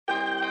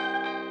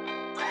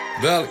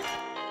Valley.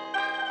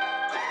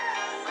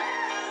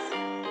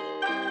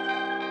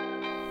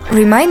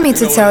 Remind me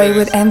to tell you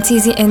with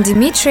Teezy and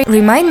Dimitri.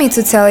 Remind me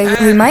to tell you.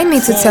 Remind me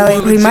to tell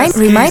you. Remind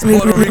me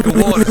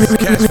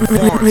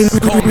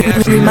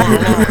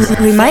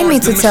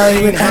to tell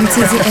you with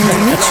Teezy and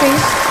Dimitri.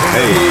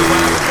 Hey.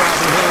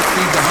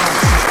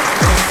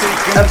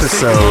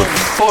 Episode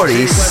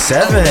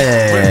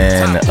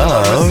 47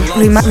 of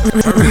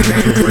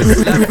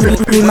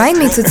Remind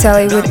me to tell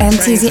you with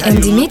Teezy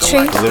and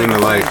Dimitri. Living the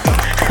Life.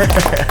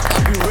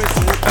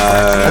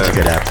 That's a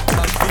good app.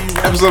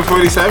 Episode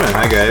 47.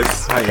 Hi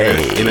guys. Hi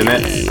Hey.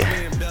 internet.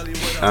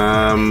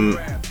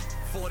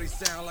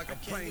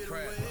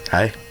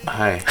 Hi.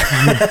 Hi.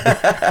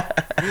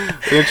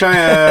 You're trying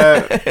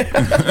to.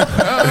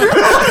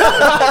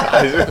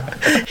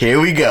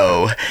 Here we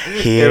go.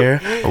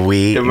 Here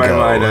we In my go.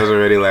 mind, I was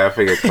already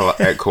laughing at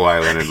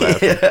Kawhi Leonard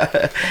laughing.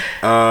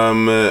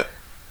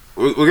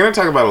 We're gonna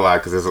talk about a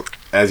lot because there's,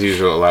 as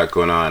usual, a lot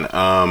going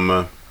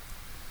on.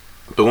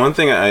 The one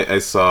thing I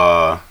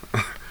saw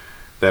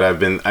that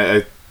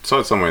I saw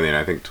it somewhere in there,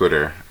 I think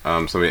Twitter.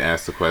 Somebody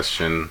asked the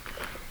question,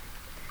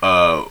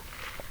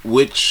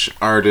 which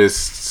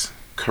artist's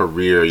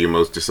career are you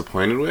most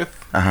disappointed with?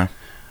 Uh-huh.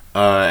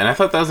 And I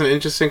thought that was an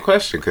interesting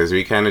question because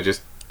we kind of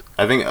just,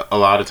 I think a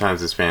lot of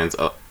times as fans,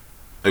 like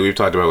we've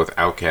talked about with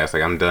Outkast,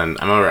 like I'm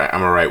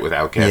alright with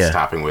Outkast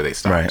stopping where they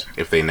stopped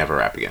if they never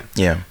rap again.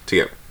 Yeah.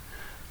 Together.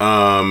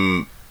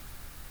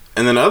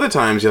 And then other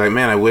times you're like,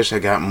 man, I wish I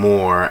got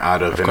more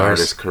out of an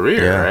artist's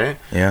career, right?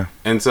 Yeah.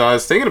 And so I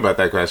was thinking about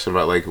that question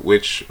about like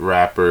which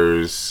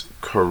rapper's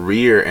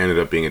career ended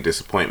up being a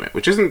disappointment,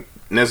 which isn't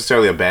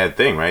necessarily a bad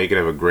thing, right? You could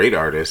have a great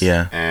artist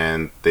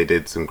and they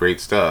did some great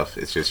stuff.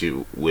 It's just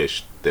you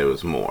wish there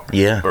was more.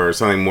 Yeah. Or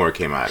something more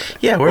came out of it.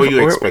 Yeah. Or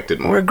you expected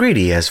more. We're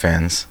gready as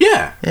fans.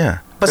 Yeah. Yeah.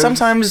 But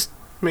sometimes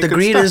the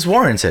greed is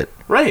warranted.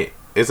 Right.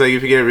 It's like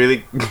if you get a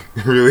really,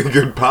 really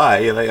good pie,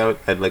 you're like,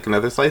 I'd like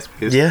another slice,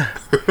 please. Yeah.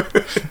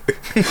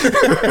 it's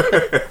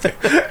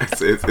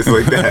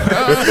like that.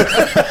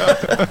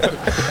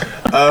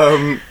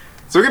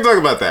 So we're going to talk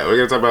about that. We're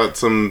going to talk about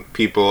some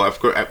people. Of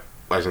course,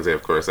 I shouldn't say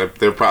of course.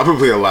 There are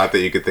probably a lot that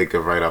you could think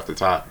of right off the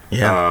top.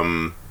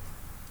 Yeah.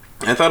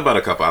 I thought about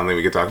a couple. I don't think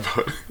we could talk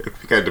about,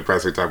 if we got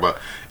depressed, we talk about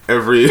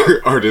every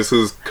artist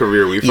whose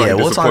career we find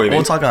disappointing.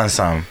 We'll talk on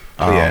some.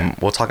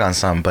 We'll talk on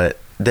some, but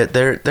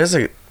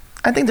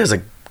I think there's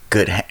a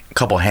good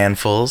couple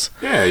handfuls.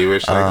 Yeah, you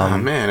wish like, oh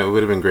man, it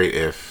would have been great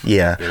if.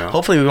 Yeah. You know?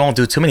 Hopefully we won't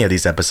do too many of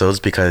these episodes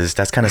because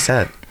that's kind of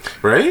sad.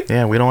 Right?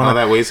 Yeah, we don't want all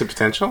that wasted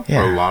potential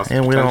or lost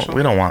potential.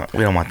 We don't want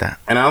that.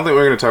 And I don't think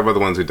we're going to talk about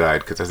the ones who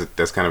died because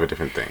that's kind of a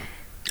different thing.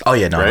 Oh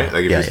yeah, no. Right? No.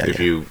 Like if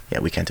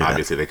we can't do that.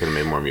 Obviously, they could have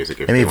made more music.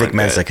 If maybe Vic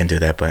Mensa can do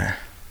that, but.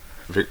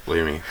 Vic, what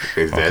do you mean?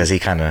 He's dead. Because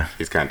he's kind of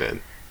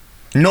dead.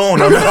 No.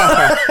 No.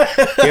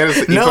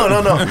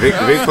 Vic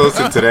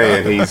posted today,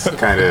 and he's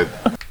kind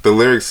of. The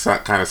lyrics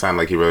kind of sound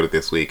like he wrote it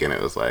this week, and it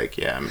was like,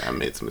 yeah, I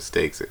made some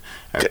mistakes.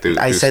 I threw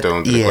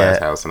stones at the glass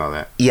house and all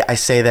that. Yeah, I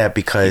say that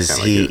because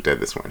he was dead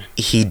this morning.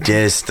 He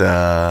dissed,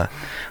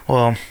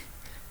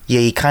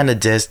 he kind of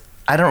dissed.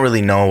 I don't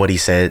really know what he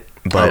said,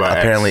 but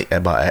apparently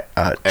about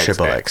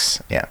Triple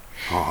X. Yeah.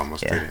 Oh,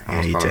 almost did it.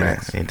 He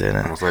didn't.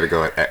 Almost let it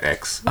go at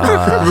X.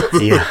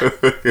 Yeah.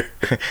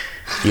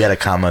 You had a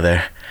comma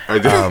there. I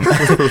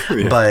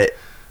did. But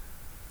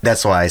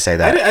that's why I say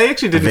that. I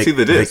actually didn't see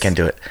the diss. Vic can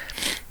do it.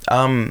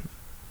 I don't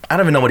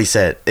even know what he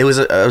said. It was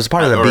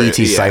part of the BET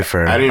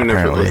cipher. I don't even know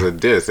if it was a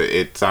diss.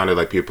 It sounded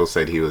like people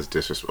said he was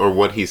disrespectful, or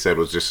what he said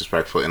was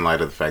disrespectful in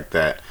light of the fact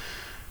that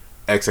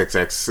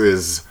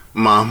XXX's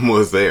mom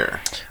was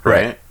there.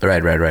 Right. But I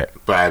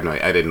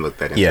didn't look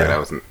that into it. I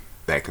wasn't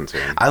that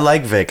concerned. I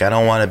like Vic. I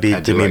don't want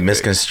to be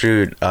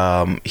misconstrued.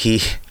 I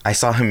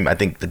saw him, I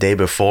think the day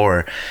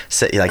before,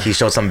 like he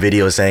showed some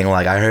video saying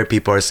like, I heard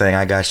people are saying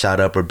I got shot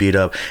up or beat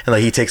up, and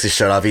like he takes his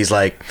shirt off. He's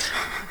like,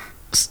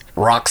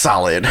 rock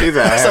solid. He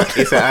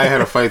said I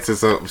had a fight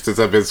since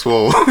I've been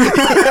swole.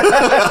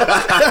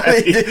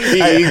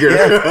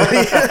 Eager.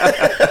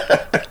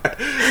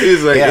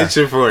 He's like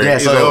itching for it. Yeah,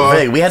 so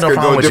Vic, we had no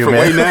problem with you,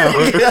 man. Now.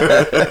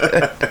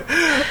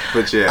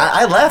 But yeah,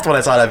 I laughed when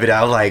I saw that video.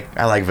 I was like,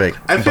 I like Vic.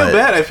 I feel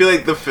bad. I feel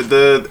like the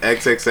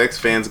XXX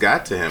fans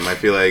got to him. I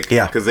feel like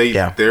because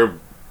they're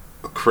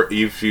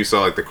you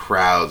saw like the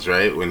crowds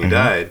right when he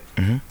died.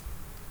 Mm-hmm.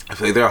 I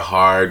feel like they're a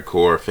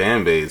hardcore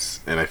fan base,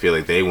 and I feel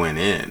like they went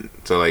in.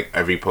 So, like,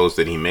 every post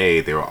that he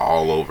made, they were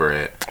all over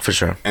it. For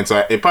sure. And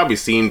so it probably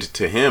seemed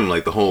to him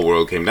like the whole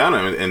world came down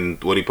on him.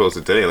 And what he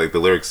posted today, like, the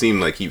lyrics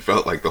seemed like he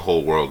felt like the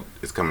whole world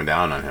is coming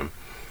down on him.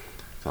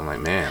 So I'm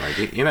like, man,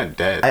 like, you're not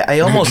dead.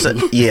 I almost said,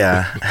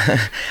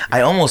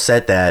 I almost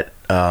said that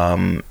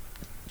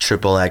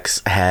Triple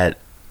X has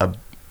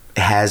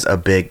a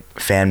big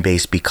fan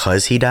base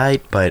because he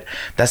died, but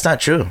that's not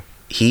true.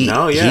 He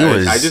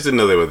was. I just didn't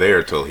know they were there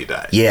until he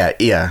died. Yeah.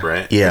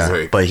 Right. Yeah,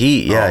 like, but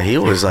he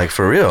was like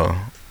for real.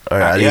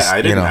 Or at least,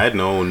 I didn't. I had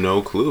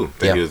no clue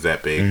that he was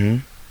that big.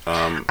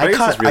 Mm-hmm. I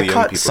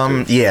caught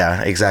some.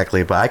 Yeah,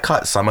 exactly. But I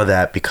caught some of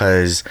that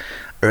because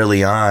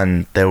early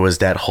on there was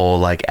that whole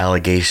like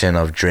allegation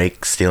of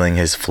Drake stealing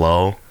his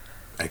flow.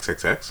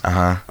 XXX?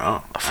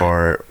 Oh.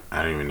 For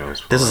I don't even know his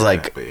flow. This is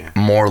like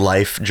More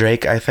Life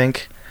Drake, I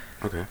think.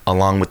 Okay.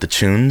 Along with the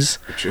tunes.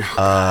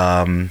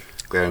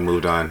 Glad I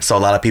moved on. So a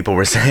lot of people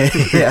were saying,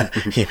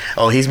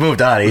 he's moved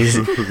on. He's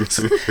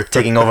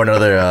taking over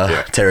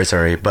another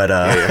territory. But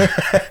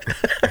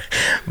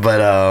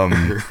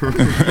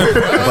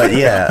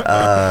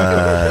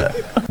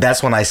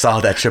that's when I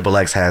saw that Triple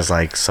X has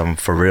like some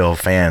for real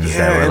fans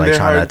that were like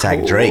trying to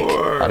attack Drake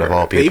out of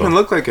all people. They even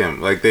look like him.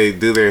 Like they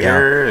do their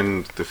hair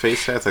and the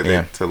face tats like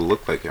they to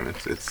look like him.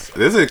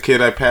 There's a kid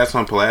I passed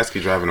on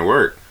Pulaski driving to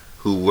work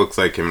who looks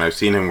like him, and I've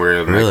seen him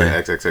wear like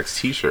an XXX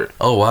t-shirt.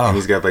 Oh wow! And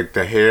he's got like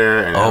the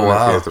hair, and he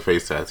has the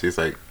face tats. He's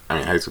like, I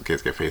mean, high school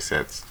kids get face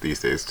tats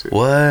these days too.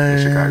 What? In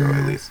Chicago,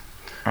 at least.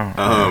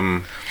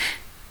 I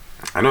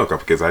know a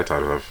couple kids I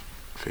taught who have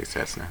face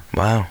tats now.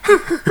 Wow.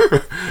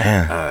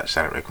 Damn.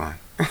 Shout out Raekwon.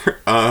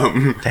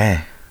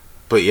 Dang.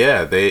 But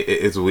yeah,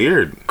 it's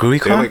weird. Groovy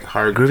They're like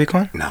hard. Groovy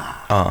Quan? No.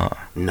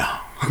 No.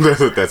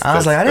 that's I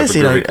was like, I didn't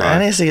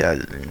see.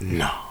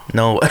 No.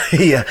 No,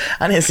 yeah,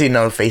 I didn't see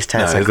no face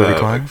tats like Groovy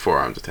Quan. Like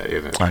forearms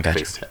tattooed and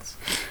face tats.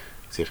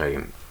 See if I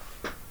can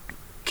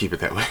keep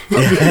it that way.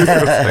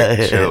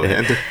 Like, chill,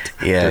 man.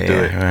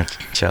 Yeah.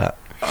 Chill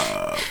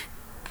out.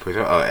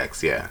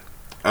 X, yeah.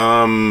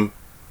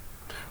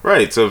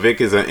 Right. So Vic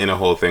is in a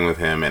whole thing with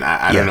him, and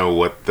I don't know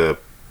what the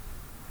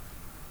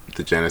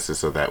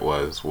genesis of that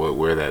was,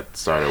 where that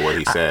started, what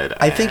he said.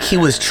 I think he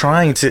was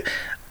trying to.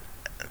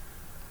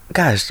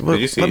 Gosh, what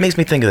makes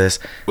me think of this?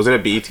 Was it a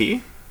BET?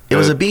 It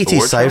was a BET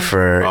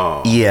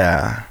Cypher,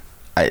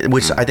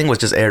 which I think was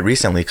just aired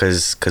recently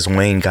because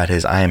Wayne got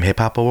his I Am Hip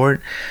Hop award.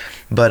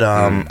 But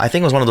I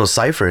think it was one of those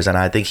ciphers, and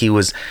I think he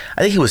was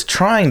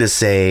trying to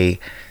say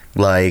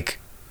like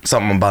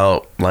something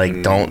about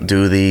like don't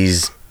do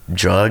these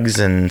drugs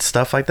and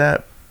stuff like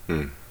that.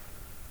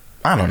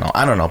 I don't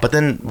know. But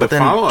then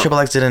Triple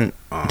X didn't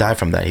die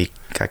from that. He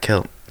got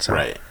killed. So.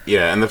 Right.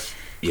 Yeah, and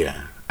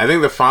I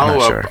think the follow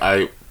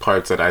up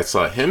parts that I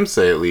saw him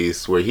say, at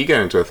least, where he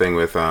got into a thing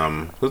with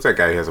who's that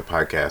guy who has a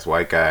podcast,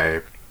 white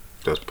guy,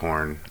 does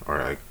porn, or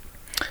like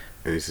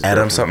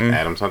Adam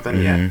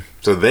something. Yeah.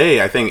 So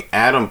I think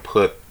Adam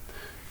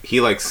he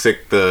like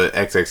sicked the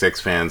XXX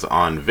fans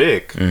on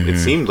Vic. It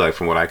seemed like,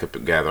 from what I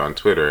could gather on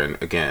Twitter,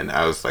 and again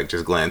I was like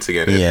just glancing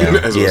at it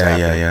as it was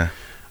happening.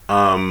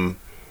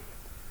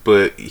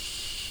 But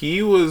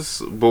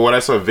what I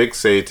saw Vic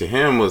say to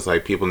him was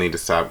like, people need to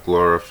stop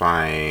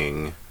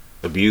glorifying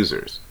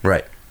abusers.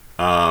 Right.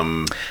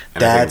 And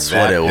that's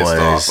what it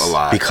was, a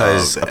lot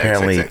because of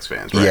apparently XXX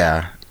fans,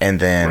 right? and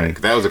then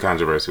that was a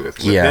controversy with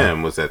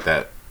him, was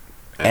that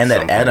and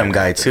that Adam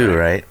guy too,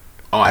 right?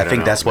 I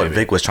think that's what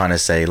Vic was trying to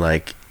say,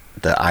 like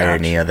the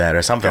irony of that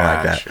or something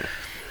like that.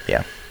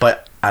 Yeah,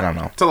 but I don't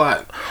know. It's a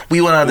lot. We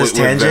went on this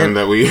tangent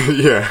that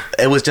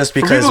it was just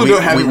because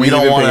we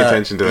don't want to pay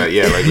attention to that.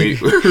 Yeah, like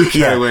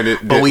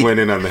we went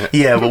in on that.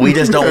 Yeah, but we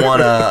just don't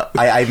want to.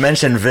 I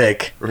mentioned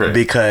Vic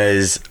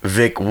because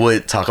Vic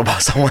would talk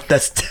about someone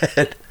that's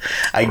dead,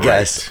 I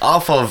guess,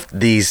 off of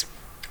these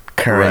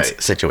current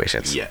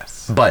situations.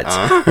 Yes, but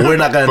we're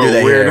not gonna do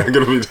that we're here. Not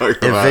gonna be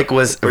talking about.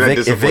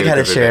 If Vic had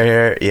a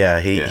chair here,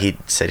 he'd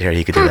sit here.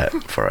 He could do that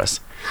for us.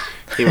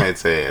 He might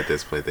say at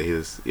this point that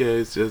he's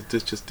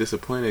just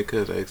disappointed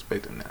because I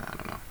expect him. I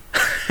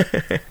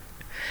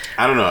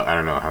don't know. I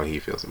don't know how he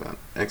feels about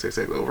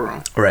XXX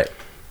overall. Right.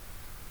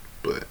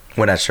 But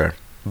we're not sure.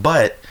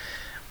 But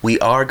we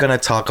are gonna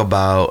talk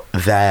about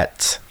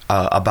that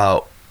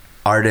about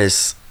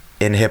artists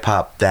in hip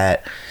hop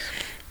that,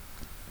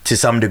 to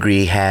some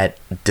degree, had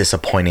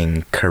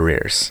disappointing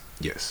careers.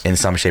 Yes. In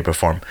some shape or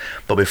form.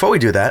 But before we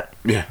do that,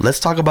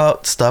 let's talk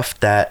about stuff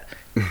that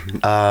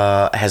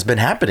has been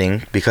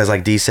happening, because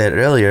like D said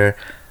earlier,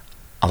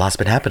 a lot's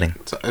been happening.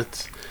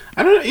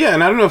 I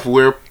don't know if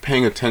we're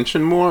paying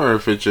attention more, or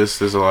if it just,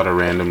 there's a lot of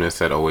randomness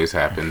that always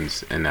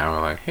happens, and now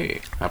we're like, hey,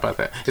 how about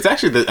that? It's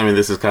actually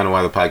this is kind of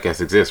why the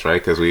podcast exists,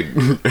 right? Because we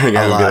hang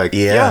out and be like,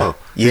 yo,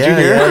 did you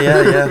hear?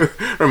 Yeah.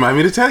 Remind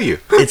me to tell you.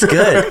 It's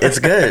good.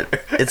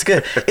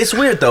 It's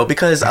weird though,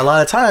 because a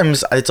lot of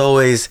times it's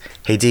always,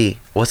 hey D,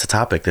 what's the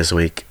topic this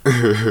week?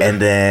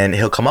 And then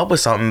he'll come up with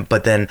something,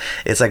 but then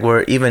it's like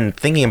we're even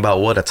thinking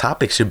about what a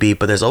topic should be,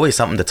 but there's always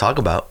something to talk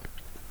about.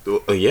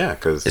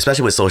 Because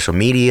especially with social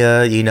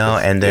media,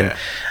 and then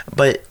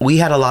but we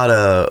had a lot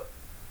of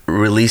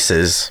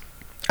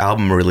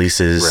album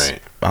releases, right?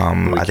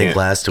 I think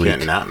last week.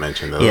 Can't not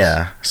mention those.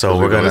 Yeah, so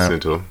we're gonna listen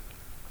to them.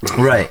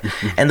 Right.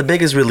 And the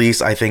biggest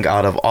release, I think,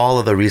 out of all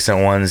of the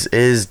recent ones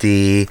is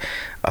the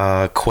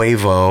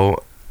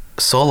Quavo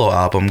solo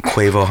album,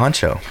 Quavo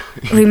Huncho.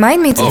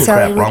 Remind me to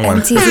tell you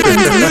with Teezy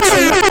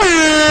Dimitri.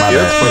 My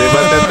bad. Funny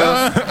about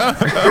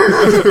that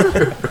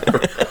though?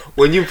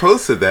 When you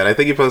posted that, I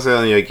think you posted it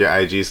on like your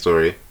IG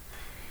story.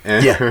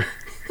 And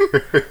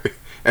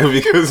and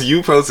because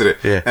you posted it,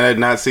 and I had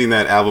not seen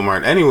that album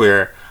art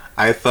anywhere,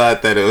 I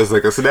thought that it was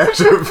like a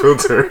Snapchat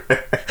filter. I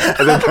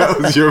thought that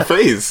was your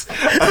face.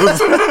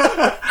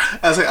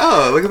 I was like,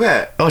 oh, look at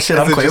that. Oh shit,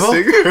 that's I'm Quavo?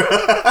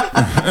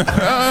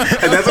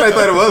 And that's what I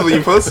thought it was when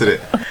you posted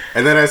it.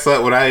 And then I saw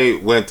it when I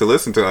went to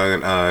listen to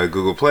it on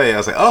Google Play. I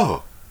was like,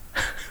 oh,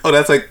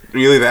 that's like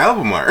really the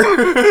album art.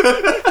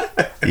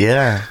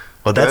 Yeah.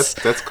 Well,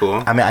 that's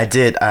cool. I mean, I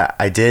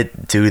did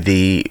do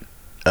the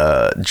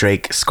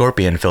Drake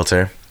Scorpion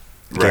filter.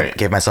 Right.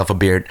 Gave myself a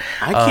beard.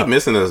 I keep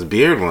missing those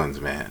beard ones,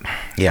 man.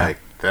 Yeah. Like,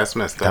 that's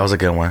messed up. That was a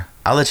good one.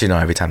 I'll let you know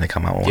every time they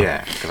come out with one.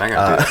 Yeah, because I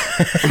got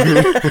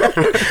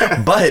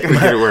to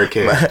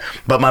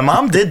but my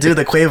mom did do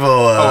the Quavo.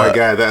 Oh my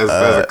god, that was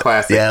a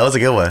classic. Yeah, it was a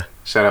good one.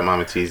 Shout out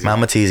Mama Teezy.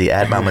 Mama Teezy,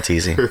 add Mama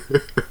Teezy.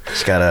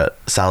 She's got a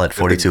solid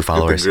 42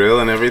 followers. With the grill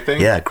and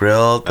everything? Yeah,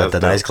 grill, the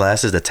nice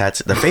glasses, the tats,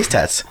 the face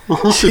tats.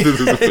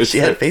 She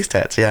had face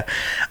tats, yeah.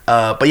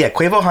 But yeah,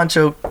 Quavo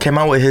Huncho came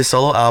out with his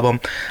solo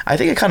album. I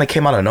think it kind of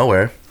came out of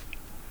nowhere.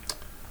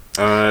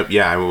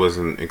 Yeah, I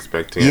wasn't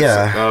expecting it.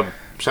 Yeah.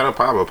 Shout out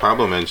Pablo.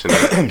 Pablo mentioned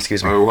it.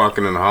 Excuse me. We were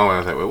walking in the hallway. I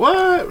was like, wait,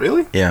 what?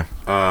 Really? Yeah.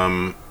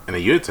 And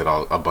then you had said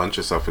a bunch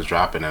of stuff was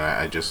dropping, and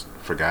I just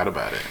forgot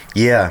about it.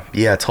 Yeah,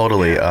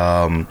 totally.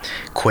 Yeah.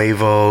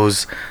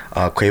 Quavo's,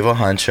 Quavo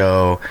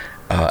Huncho,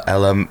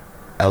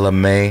 Ella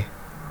Mai.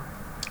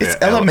 It's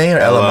Ella Mai or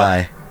Ella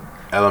Mai?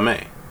 Ella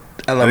Mai.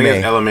 Ella I think Mai.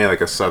 it's Ella Mai,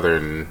 like a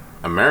Southern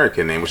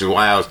American name, which is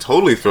why I was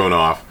totally thrown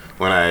off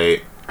when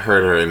I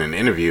heard her in an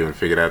interview and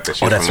figured out that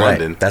she's from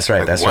London. That's right.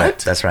 Like, That's what? right.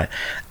 That's right.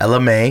 Ella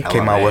Mai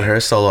came out with her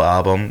solo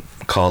album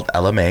called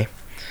Ella Mai.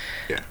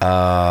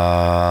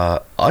 Yeah.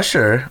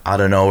 Usher,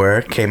 out of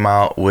nowhere, came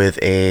out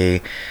with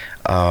a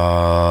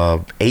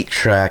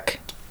 8-track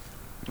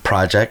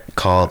project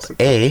called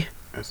A.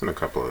 I've seen a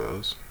couple of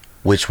those.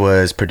 Which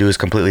was produced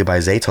completely by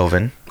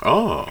Zaytoven.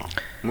 Oh,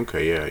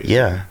 okay, yeah.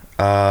 Yeah.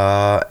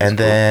 And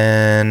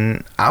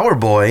then our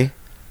boy,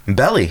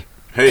 Belly,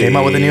 came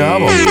out with a new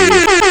album.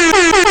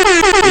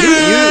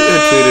 You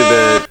had tweeted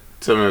that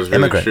something was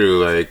really Immigrant.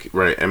 true. Like,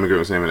 right, Immigrant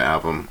was naming the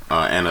album,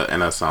 and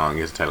a song,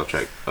 his title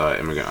track,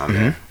 Immigrant on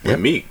there. With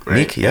Meek, right?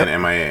 Meek, yep.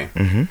 And MIA.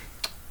 Mm-hmm.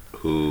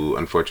 Who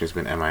unfortunately has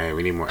been MIA.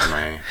 We need more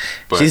MIA.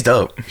 But she's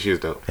dope. She is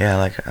dope. Yeah, I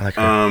like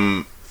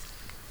her.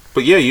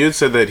 But yeah, you had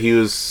said that he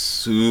was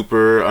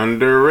super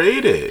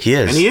underrated. He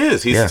is. And he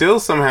is. He's still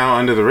somehow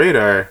under the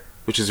radar,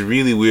 which is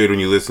really weird when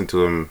you listen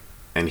to him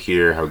and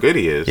hear how good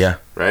he is. Yeah.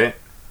 Right?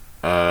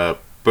 But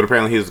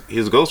apparently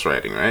he's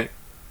ghostwriting, right?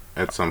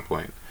 At some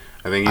point.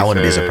 I think I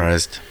wouldn't be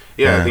surprised.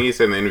 Yeah, I think he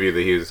said in the interview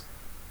that he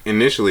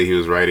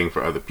was writing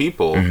for other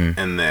people,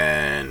 and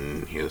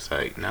then he was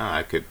like, "Nah,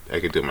 I could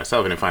do it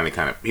myself." And then finally,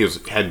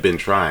 had been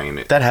trying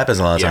it. That happens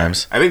a lot of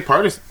times. I think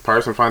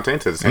Partisan Fontaine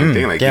said the same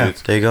thing. Like, he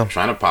was there you go.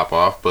 trying to pop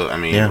off, but I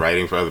mean,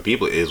 writing for other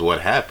people is what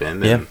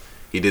happened. And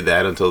he did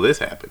that until this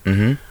happened.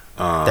 Mm-hmm.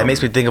 That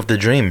makes me think of The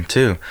Dream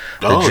too.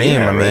 The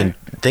Dream. Yeah, I mean,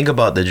 think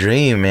about The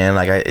Dream, man.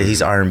 Like,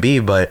 he's R&B,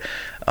 but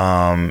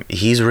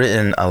he's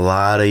written a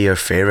lot of your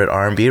favorite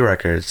R&B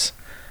records,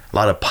 a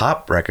lot of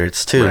pop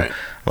records too. Right.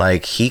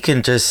 Like, he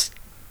can just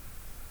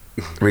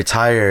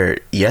retire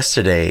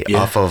yesterday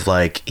off of,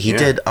 like, he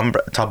did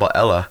talk about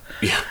Ella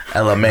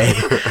Mai.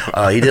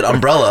 He did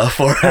Umbrella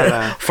for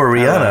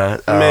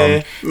Rihanna.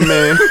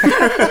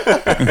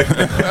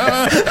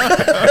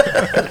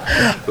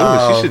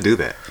 She should do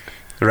that.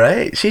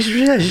 Right? She should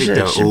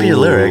be a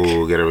lyric.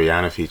 Ooh, get a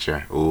Rihanna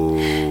feature.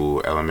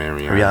 Ooh, Ella Mai,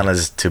 Rihanna.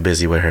 Rihanna's too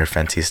busy with her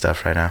Fenty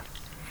stuff right now.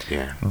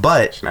 Yeah.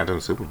 But she's not doing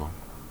the Super Bowl.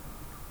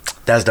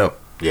 That's dope.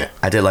 Yeah.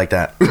 I did like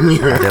that. I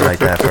did like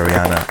that for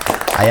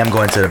Rihanna. I am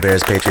going to the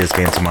Bears Patriots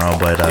game tomorrow,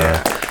 but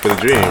but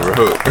The Dream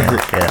wrote.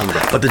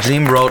 But The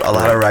Dream wrote a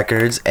lot of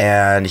records,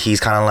 and he's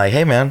kind of like,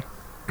 hey man,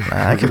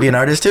 I could be an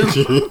artist too.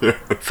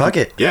 Fuck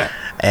it. Yeah.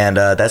 And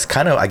that's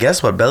kind of, I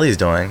guess, what Belly's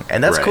doing,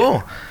 and that's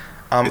cool.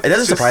 It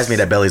doesn't surprise me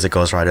that Belly's a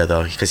ghostwriter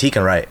though, because he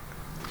can write,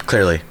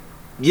 clearly.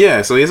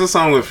 Yeah, so he has a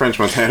song with French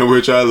Montana,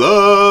 which I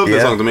love.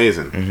 That song's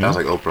amazing. That was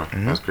like Oprah.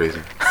 That's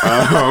crazy.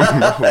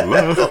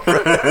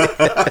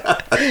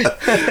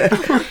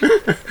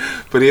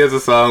 But he has a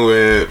song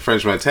with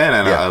French Montana,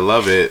 and I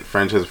love it.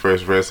 French has the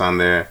first verse on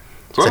there.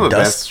 It's one of the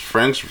best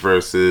French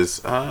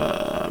verses.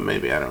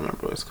 Maybe I don't remember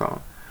what it's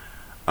called.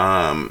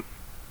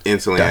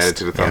 Instantly added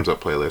to the thumbs up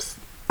playlist.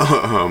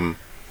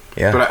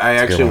 But I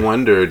actually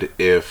wondered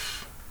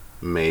if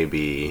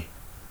maybe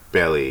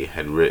Belly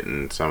had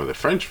written some of the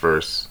French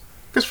verse.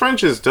 Because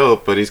French is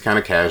dope, but he's kind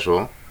of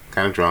casual,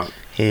 kind of drunk.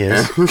 He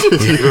is.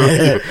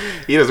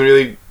 He doesn't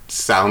really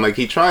sound like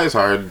he tries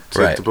hard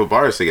to put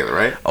bars together,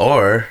 right?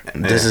 Or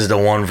this is the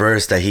one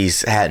verse that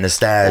he's had in the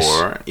stash.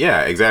 Or,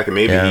 yeah, exactly.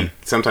 Maybe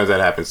sometimes that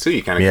happens too.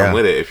 You kind of come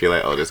with it if you're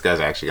like, oh, this guy's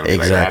actually going to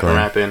be like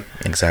rapping.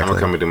 Exactly. I'm going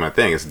to come and do my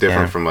thing. It's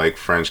different from like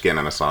French getting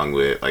on a song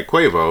with like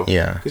Quavo.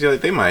 Yeah. Because you're like,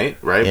 they might,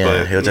 right? Yeah,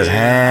 but he'll just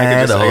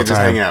hang the whole time. Just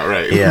hang out,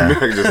 right? Yeah. I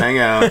can just hang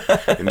out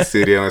in the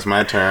studio. It's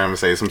my turn.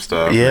 Say some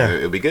stuff. Yeah.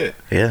 It'll be good.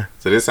 Yeah.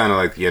 So this sounded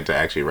like you had to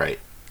actually write.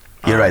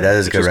 You're right. That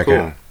is a good record.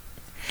 Cool.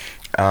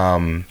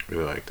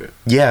 Really liked it.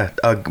 Yeah,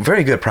 a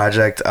very good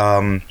project.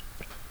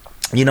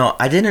 You know,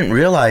 I didn't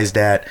realize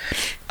that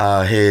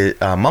his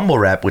Mumble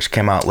Rap, which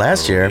came out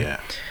last year,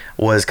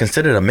 was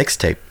considered a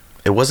mixtape.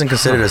 It wasn't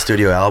considered a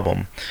studio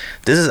album.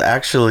 This is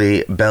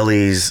actually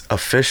Belly's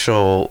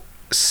official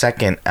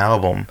second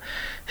album.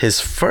 His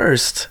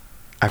first,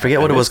 I forget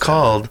what it was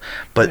called,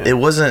 but it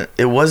wasn't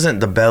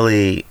the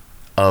Belly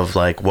of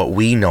like what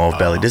we know of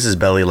Belly. This is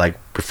Belly like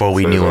before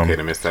we knew him. Okay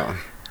to miss that one.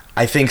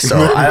 I think so.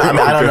 I mean,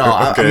 I don't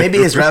know. Okay. Maybe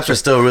his raps are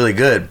still really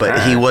good,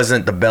 but he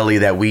wasn't the Belly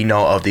that we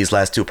know of these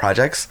last two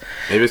projects.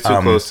 Maybe it's too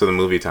close to the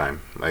movie time.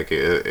 Like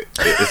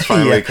it's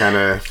finally kind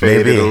of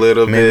faded a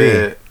little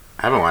bit.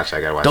 I haven't watched.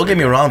 I gotta watch. Don't get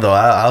me wrong though.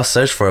 I'll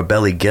search for a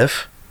Belly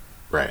GIF.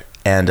 Right.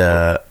 And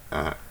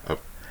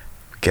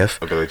GIF.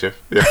 A Belly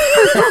GIF. Yeah.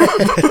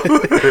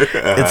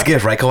 It's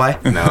GIF, right,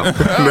 Kawhi? No.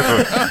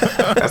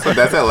 That's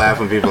that laugh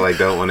when people like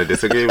don't want to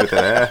disagree with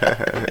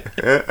that.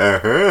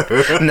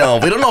 No,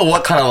 we don't know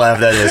what kind of laugh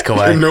that is,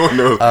 Kawhi. No one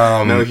knows.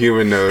 No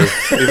human knows.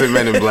 He's a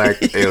Men in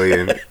Black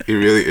alien. He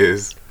really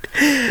is.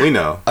 We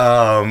know.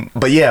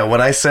 But yeah,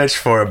 when I search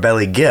for a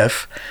Belly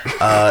GIF,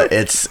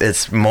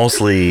 it's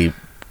mostly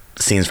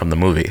scenes from the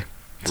movie.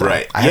 So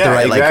right. I had to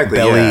write exactly.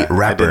 like Belly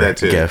rapper I did that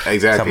too. GIF.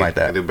 Exactly. Something like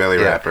that. I do Belly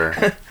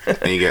rapper.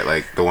 And you get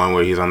like the one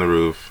where he's on the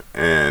roof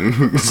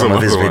and some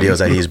of his videos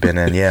that he's been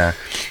in, yeah.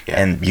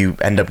 And you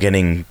end up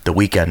getting The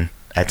Weeknd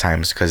at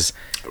times because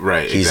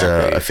he's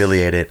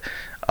affiliated.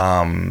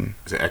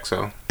 Is it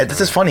EXO?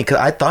 This is funny because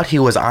I thought he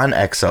was on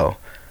EXO,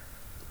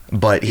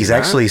 but he's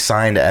actually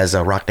signed as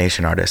a Rock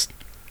Nation artist.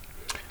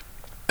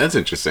 That's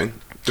interesting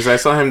because I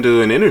saw him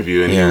do an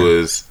interview and he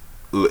was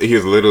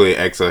literally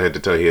EXO head to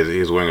toe. He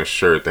was wearing a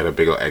shirt that had a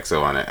big old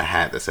EXO on it, a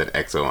hat that said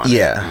EXO on it.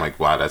 Yeah, I'm like,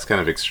 wow, that's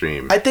kind of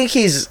extreme. I think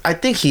he's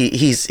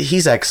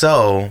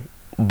EXO,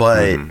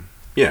 but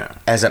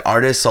as an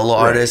artist, solo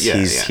artist,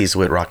 he's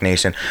with Rock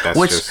Nation, that's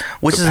which is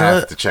the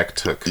path the check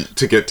took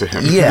to get to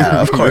him.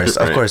 Yeah, of course,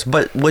 of course.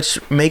 But which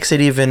makes it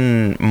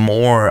even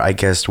more, I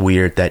guess,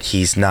 weird that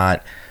he's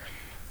not,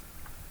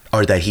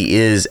 or that he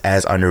is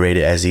as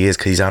underrated as he is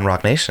because he's on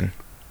Rock Nation.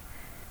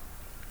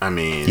 I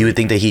mean, you would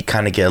think that he'd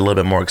kind of get a little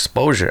bit more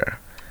exposure.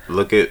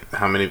 Look at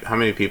how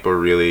many people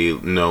really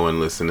know and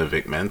listen to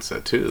Vic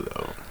Mensa too,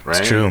 though, right?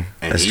 It's true.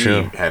 And That's he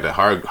true. had a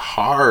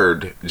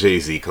hard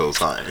Jay-Z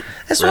cosign.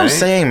 That's what I'm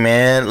saying,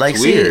 man. Like,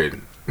 it's weird.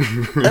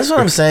 That's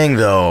what I'm saying,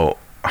 though.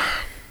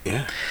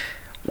 Yeah.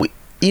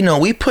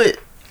 We put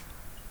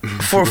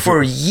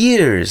for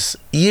years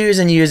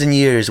and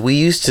years, we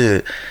used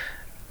to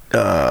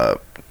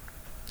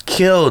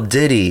kill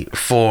Diddy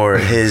for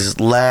his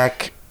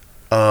lack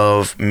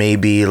of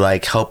maybe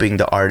like helping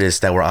the artists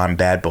that were on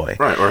Bad Boy,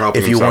 right? Or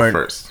helping himself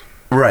first,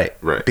 right?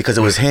 Because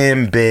it was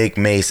him, Big,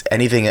 Mace,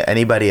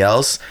 anybody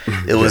else,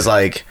 it was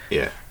like,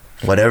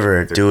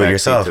 whatever, do it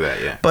yourself.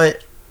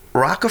 But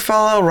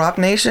Rockefeller, Rock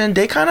Nation,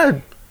 they're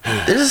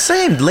the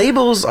same.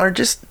 Labels are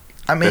just,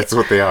 I mean, that's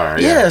what they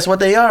are. Yeah, it's what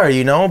they are,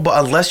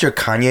 But unless you're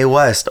Kanye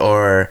West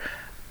or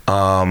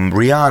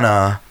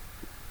Rihanna.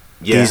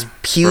 These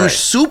huge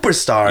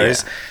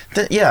superstars.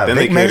 Then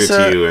they cater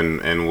to you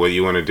and what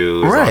you want to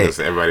do as long as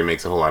everybody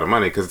makes a whole lot of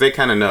money because they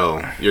kind of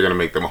know you're going to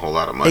make them a whole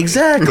lot of money.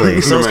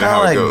 Exactly. So it's kind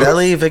of like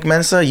Belly, Vic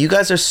Mensa, you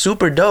guys are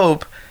super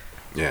dope.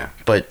 Yeah.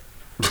 But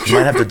you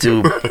might have to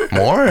do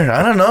more.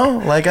 I don't know.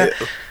 Like,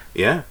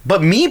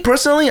 But me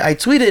personally, I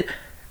tweeted,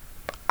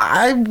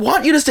 I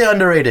want you to stay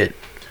underrated.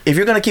 If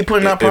you're going to keep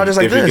putting out projects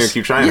like this. If you're going to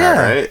keep trying hard,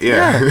 right?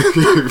 Yeah.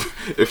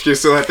 If you're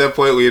still at that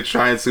point where you're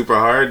trying super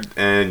hard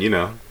and,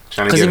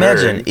 because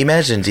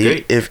imagine,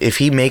 dude, if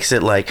he makes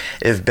it like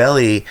if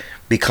Belly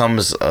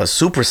becomes a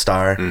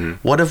superstar,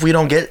 what if we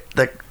don't get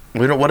the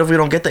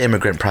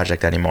Immigrant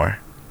Project anymore?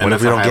 And what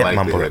if we don't get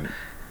Mumble?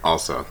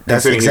 Also,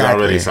 that's exactly he's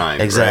already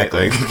signed.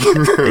 Exactly.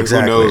 Right? Like,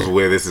 who knows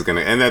where this is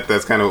gonna? And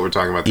that's kind of what we're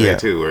talking about today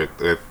too.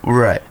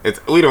 Right.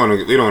 We don't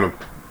want to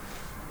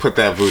put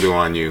that voodoo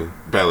on you,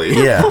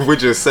 Belly. Yeah. We're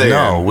just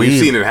saying we've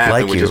seen it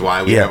happen, which is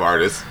why we have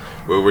artists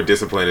where we're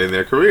disciplined in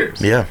their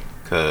careers. Yeah.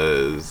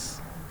 Because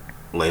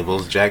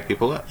labels jack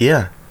people up.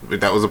 Yeah.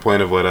 That was the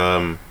point of what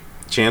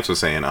Chance was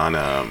saying on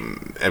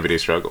Everyday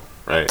Struggle,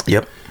 right?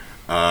 Yep.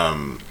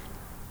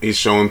 He's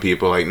showing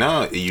people like,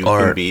 no, you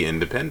can be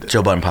independent.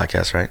 Joe Budden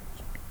podcast, right?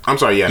 I'm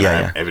sorry,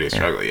 Everyday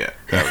Struggle,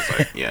 That was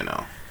like,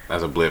 no.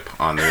 That's a blip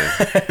on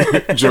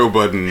the Joe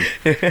Budden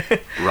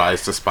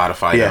rise to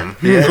Spotify.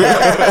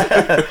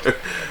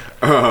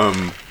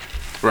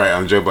 Right,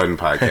 on Joe Budden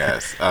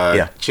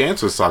podcast.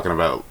 Chance was talking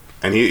about,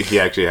 and he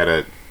actually had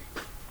a,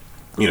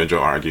 Joe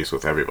argues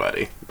with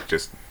everybody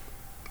just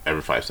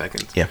every 5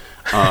 seconds. Yeah.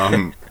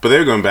 But they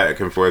were going back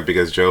and forth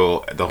because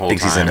Joe the whole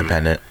thinks time he's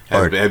independent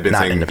had been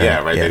saying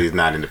that he's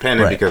not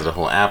independent because of the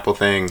whole Apple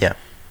thing. Yeah.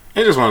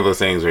 It's just one of those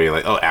things where you're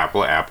like, oh,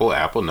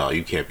 Apple. No,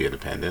 you can't be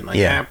independent. Like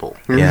Apple.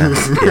 Yeah.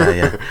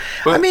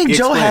 But I mean,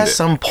 Joe has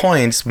some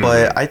points,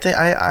 but I think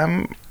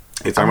I'm.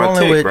 It's talking about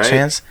Tick,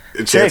 right?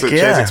 Chance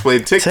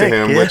explained Tick to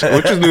him, which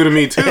is new to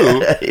me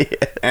too.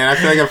 And I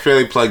feel like I'm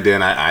fairly plugged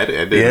in. I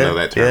didn't know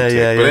that term.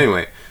 Tick. But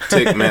anyway,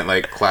 Tick meant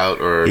like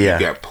clout or you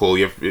got pull,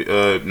 you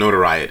have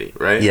notoriety,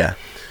 right? Yeah.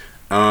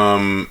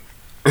 So,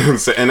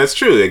 and that's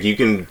true. Like you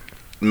can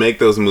make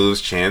those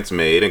moves Chance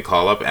made and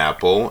call up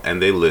Apple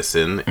and they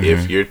listen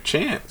if you're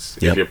Chance.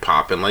 If you're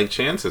popping like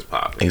Chance is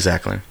popping.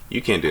 Exactly.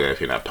 You can't do that if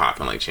you're not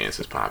popping like Chance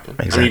is popping.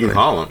 Exactly. I mean, you can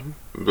call him.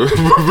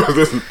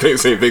 The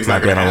same thing's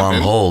not going to happen. a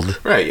long hold.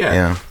 Right,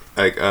 yeah.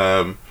 Like,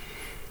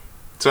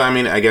 so I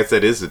mean, I guess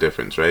that is the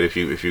difference, right? If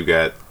you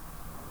got,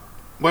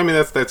 well, I mean,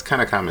 that's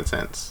kind of common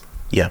sense.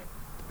 Yeah.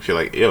 If you're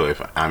like, yo,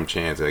 if I'm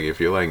Chance, like if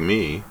you're like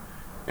me,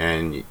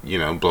 and you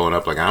know, blowing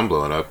up like I'm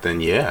blowing up,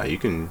 then yeah, you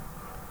can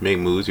make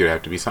moves. You'd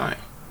have to be signed.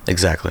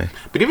 Exactly.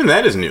 But even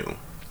that is new,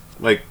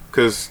 like,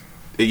 because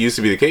it used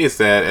to be the case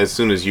that as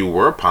soon as you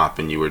were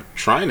popping, you were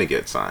trying to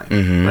get signed,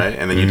 right?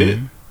 And then you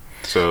did.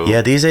 So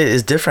yeah, these days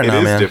it's different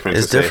now, man. It's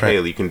different. Say,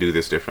 hey, you can do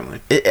this differently.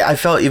 I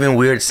felt even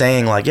weird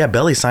saying like, yeah,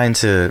 Belly signed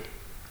to,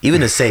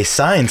 even to say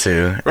signed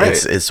to,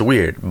 right. It's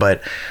weird,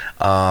 but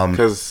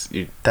because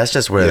that's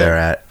just where they're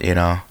at, you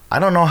know. I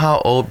don't know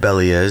how old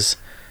Belly is.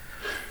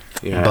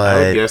 Yeah, but I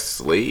would guess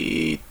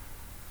late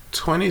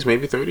 20s,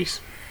 maybe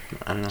 30s.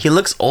 I don't know. He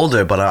looks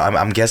older, but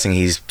I'm guessing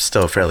he's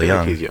still fairly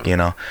young, you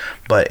know.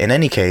 But in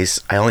any case,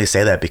 I only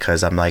say that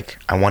because I'm like,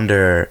 I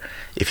wonder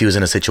if he was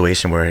in a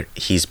situation where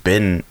he's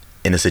been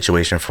in a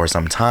situation for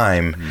some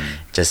time,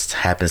 just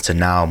happens to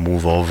now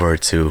move over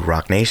to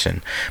Rock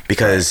Nation.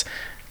 Because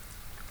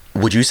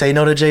would you say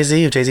no to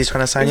Jay-Z if Jay-Z's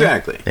trying to sign you?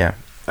 Exactly. Yeah.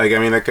 Like, I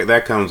mean,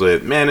 that comes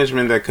with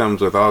management, that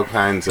comes with all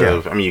kinds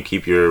of, I mean, you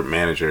keep your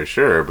manager,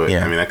 sure, but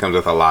I mean, that comes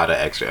with a lot of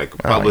extra, like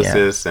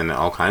publicists and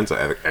all kinds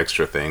of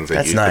extra things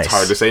that it's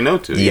hard to say no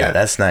to. Yeah,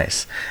 that's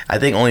nice. I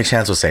think only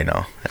Chance will say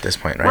no at this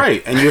point, right?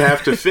 Right, and you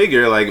have to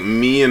figure, like,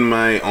 me and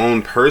my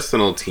own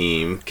personal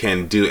team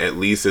can do at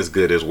least as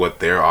good as what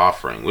they're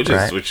offering, which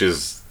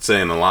is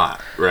saying a lot,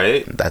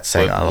 right? That's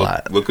saying a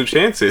lot. Look who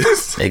Chance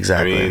is.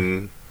 Exactly. I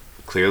mean,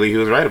 clearly he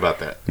was right about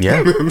that.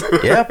 Yeah.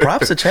 Yeah,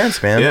 props to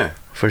Chance, man. Yeah.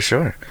 For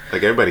sure.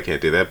 Like, everybody can't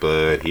do that,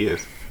 but he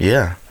is.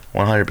 Yeah,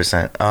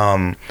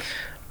 100%.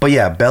 But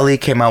yeah, Belly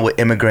came out with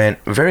Immigrant.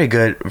 Very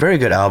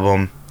good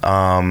album.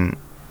 I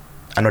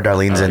know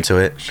Darlene's into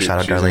it. Shout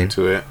out Darlene.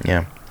 Into it.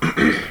 Yeah.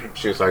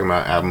 She was talking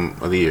about album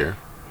of the year.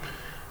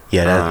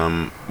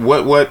 Yeah.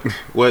 What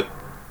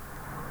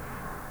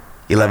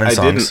 11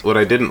 songs. What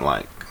I didn't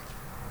like.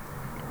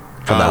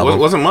 From the album?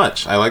 Wasn't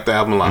much. I like the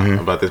album a lot,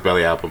 about this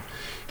Belly album.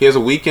 He has a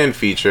Weeknd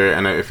feature,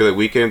 and I feel like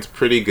Weeknd's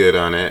pretty good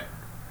on it.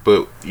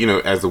 But, you know,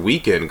 as the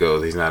Weeknd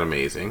goes, he's not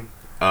amazing.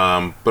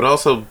 But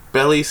also,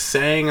 Belly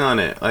sang on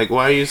it. Like,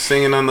 why are you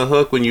singing on the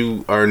hook when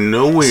you are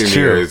nowhere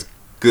near as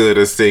good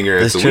a singer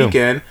as the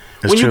Weeknd?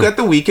 When you got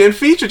the Weeknd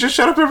feature, just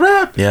shut up and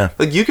rap. Yeah.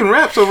 Like, you can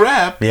rap, so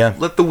rap. Yeah.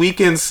 Let the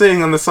Weeknd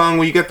sing on the song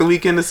where you get the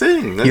Weeknd to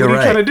sing. That's what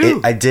you're trying to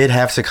do. I did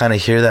have to kind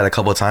of hear that a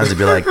couple of times to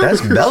be like,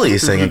 that's Belly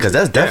singing, because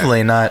that's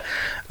definitely not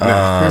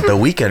the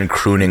Weeknd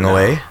crooning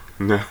away.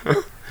 No.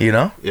 You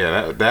know?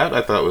 Yeah, that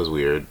I thought was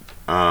weird.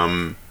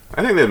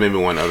 I think there's maybe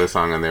one other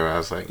song on there where I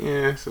was like,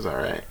 yeah, this is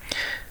alright.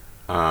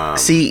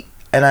 See,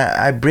 and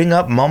I bring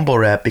up mumble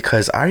rap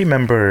because I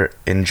remember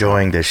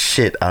enjoying the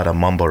shit out of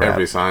mumble rap.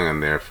 Every song on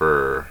there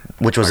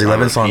which was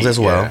 11 songs as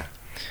well.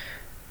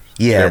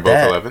 Yeah, they're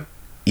both 11?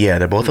 Yeah,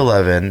 they're both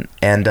 11.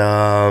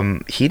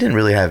 And he didn't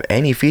really have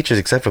any features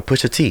except for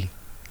Pusha T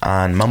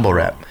on mumble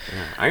rap.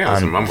 Yeah. I got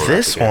some mumble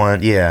this rap.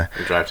 One, yeah.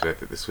 We'll drive to that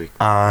this week.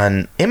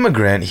 On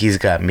Immigrant, he's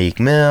got Meek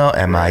Mill,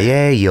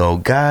 MIA, Yo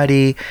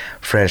Gotti,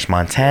 French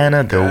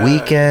Montana, The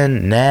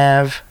Weeknd,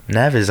 Nav.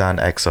 Nav is on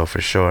EXO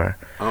for sure.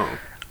 Oh.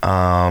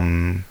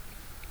 Nav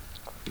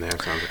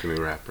sounds like a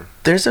new rapper.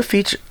 There's a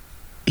feature.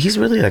 He's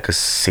really like a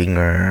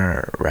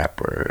singer,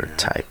 rapper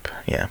type.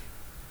 Yeah.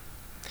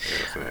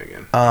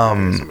 Again.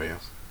 Somebody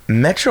else.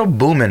 Metro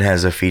Boomin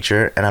has a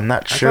feature, and I'm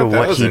not sure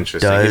what he does.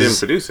 He didn't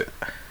produce it.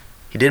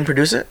 He didn't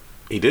produce it?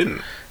 He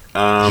didn't.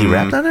 He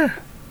rapped on there?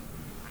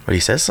 What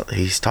he says?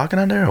 He's talking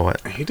on there or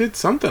what? He did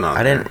something on there.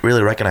 I didn't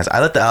really recognize. I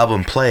let the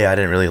album play. I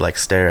didn't really like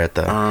stare at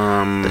the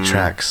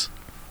tracks.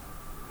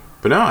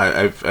 But no,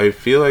 I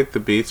feel like the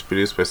beat's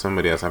produced by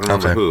somebody else. I don't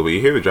remember who, but you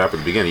hear the drop at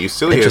the beginning. You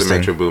still hear the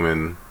Metro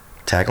Boomin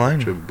tagline.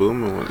 Metro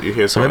Boomin. You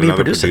hear so maybe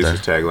another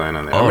producer's tagline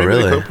on there. Oh, maybe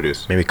really? They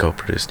co-produced. Maybe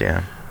co-produced.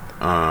 Yeah.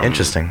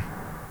 Interesting.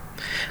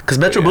 Because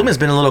Metro Boomin's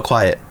been a little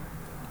quiet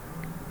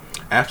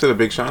after the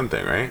Big Sean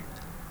thing, right?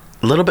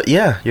 A little bit,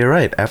 yeah, you're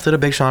right. After the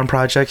Big Sean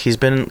project, he's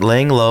been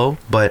laying low,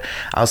 but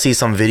I'll see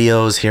some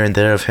videos here and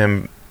there of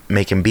him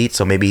making beats,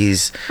 so maybe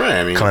he's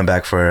coming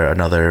back for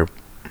another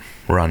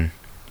run.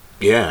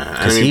 Yeah,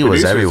 because he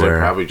was everywhere.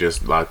 Probably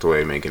just locked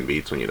away making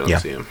beats when you don't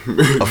see him.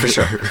 Oh, for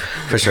sure,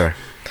 for sure.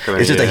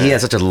 It's just that he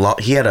had such a long,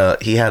 he had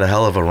a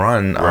hell of a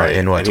run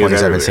in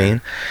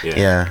 2017.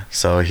 Yeah,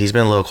 so he's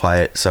been a little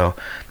quiet. So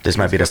this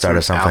might be the start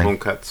of something. Album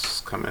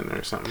cuts coming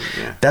or something.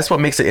 Yeah, that's what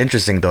makes it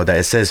interesting though, that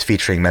it says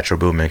featuring Metro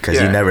Boomin,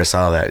 because you never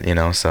saw that, you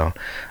know. So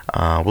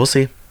we'll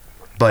see.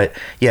 But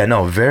yeah,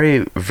 no,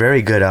 very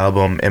very good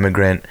album,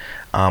 Immigrant.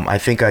 I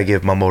think I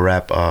give mumble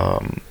rap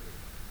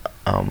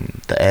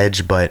the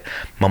edge, but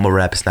mumble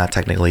rap is not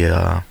technically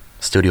a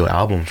studio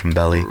album from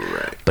Belly.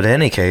 Right. But in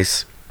any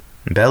case,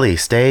 Belly,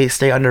 stay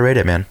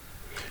underrated, man.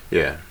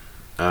 Yeah.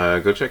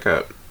 Go check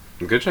out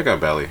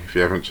Belly if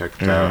you haven't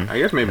checked it out. I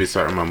guess maybe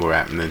start with mumble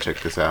rap and then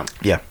check this out.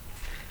 Yeah.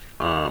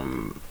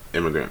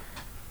 Immigrant.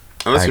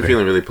 Unless you're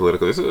feeling really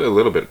political. This is a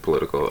little bit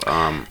political.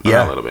 Not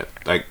a little bit.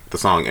 Like the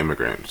song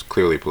Immigrant is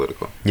clearly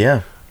political.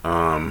 Yeah.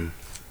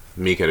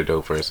 Meek had a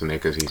dope verse in there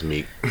because he's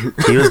Meek.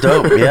 He was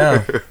dope,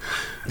 yeah.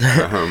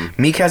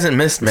 Meek hasn't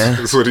missed, man.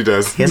 That's what he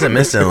does. He hasn't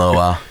missed in a little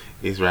while.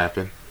 He's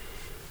rapping.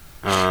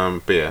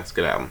 But yeah, it's a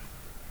good album.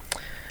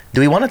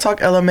 Do we want to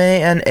talk Ella Mai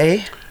and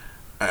A?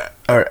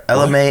 Or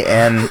Ella Mai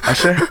and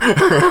Usher?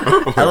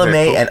 Ella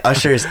Mai and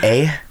Usher's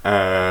A?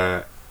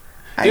 I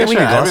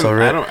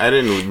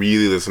didn't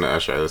really listen to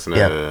Usher. I listened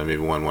to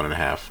maybe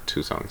 1.5,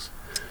 2 songs.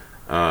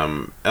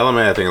 Ella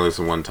Mai, I think I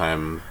listened one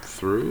time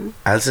through.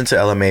 I listened to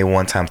Ella Mai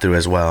one time through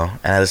as well,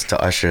 and I listened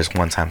to Usher's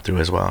one time through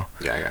as well.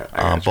 Yeah,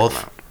 I got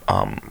both.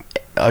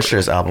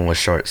 Usher's album was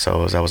short,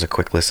 so that was a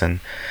quick listen.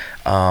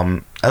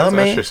 Ella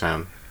Mai. Usher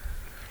sound?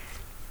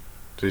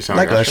 Did he sound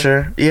like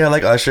Usher? Yeah,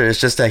 like Usher. It's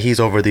just that he's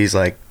over these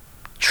like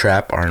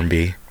trap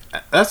R&B.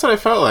 That's what I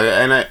felt like,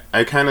 and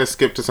I kind of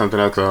skipped to something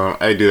else.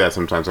 I do that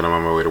sometimes when I'm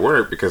on my way to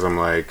work because I'm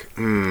like,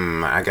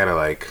 I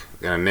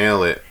gotta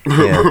nail it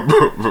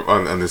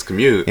on this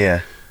commute.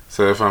 Yeah.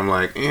 So if I'm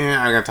like,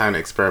 I got time to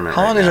experiment.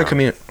 How long is your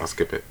commute? I'll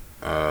skip it.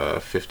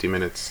 50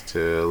 minutes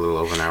to a little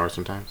over an hour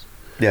sometimes.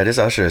 Yeah, this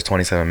Usher is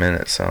 27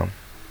 minutes, so.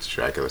 It's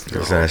true. I could listen to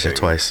the whole thing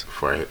twice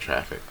before I hit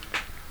traffic.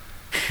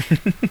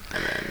 And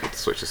then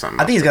switch to something.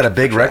 I think he's got a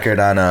big record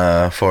on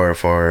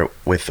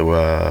with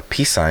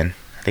Peace Sign.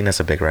 I think that's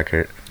a big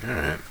record. All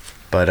right.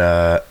 But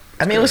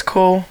I mean, it was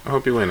cool. I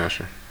hope you win,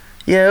 Usher.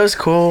 Yeah, it was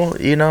cool.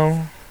 You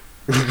know,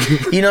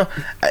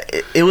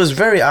 it was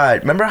very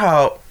odd. Remember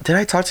how did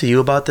I talk to you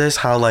about this?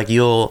 How like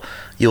you'll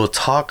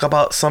talk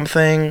about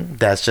something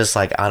that's just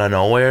like out of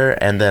nowhere,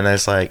 and then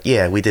it's like,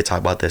 yeah, we did talk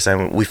about this,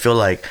 and we feel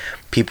like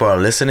people are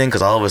listening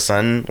because all of a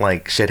sudden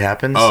like shit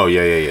happens. Oh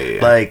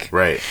yeah. Like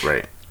right.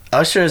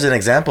 Usher is an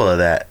example of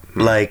that.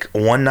 Like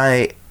one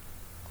night,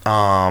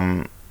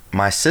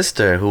 my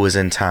sister who was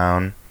in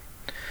town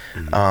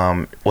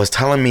was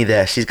telling me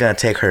that she's gonna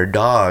take her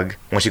dog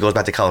when she goes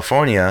back to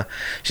California.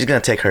 She's gonna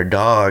take her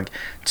dog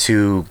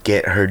to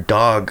get her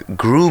dog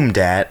groomed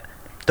at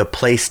the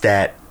place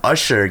that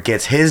Usher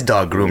gets his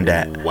dog groomed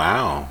at.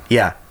 Wow.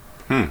 Yeah.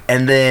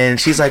 And then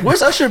she's like,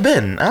 "Where's Usher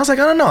been?" I was like,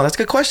 "I don't know. That's a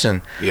good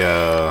question."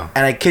 Yeah.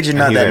 And I kid you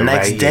not, that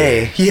next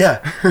day,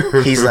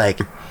 he's like,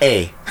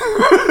 "A."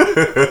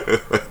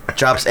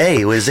 Drops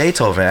A with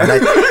Zaytoven. And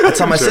I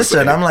tell my sister,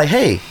 and I'm like,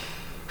 "Hey,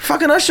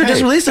 fucking Usher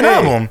just released an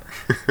album."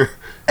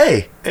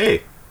 A.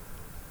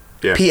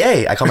 Yeah.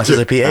 PA. I call my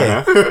sister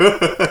PA.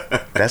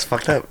 That's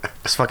fucked up.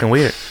 It's fucking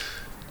weird.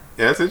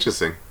 Yeah, that's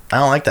interesting. I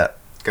don't like that.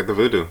 Got the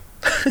voodoo.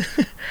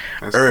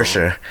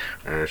 Usher.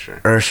 Cool.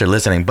 Usher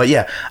listening. But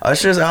yeah,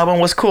 Usher's album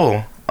was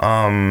cool.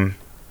 I'm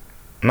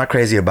not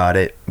crazy about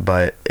it,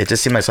 but it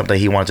just seemed like something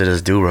he wanted to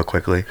just do real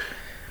quickly.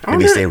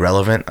 Maybe stay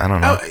relevant. I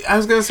don't know. I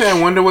was gonna say, I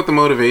wonder what the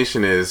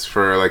motivation is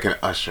for like an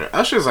Usher.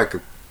 Usher's like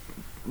a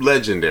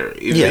legendary.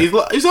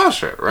 He's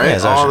Usher, right?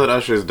 Yeah, all Usher. that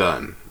Usher's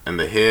done, and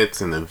the hits,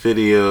 and the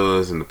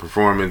videos, and the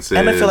performances.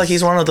 And I feel like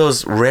he's one of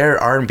those rare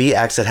R&B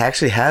acts that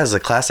actually has a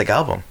classic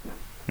album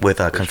with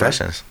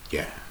Confessions.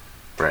 Yeah,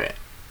 right.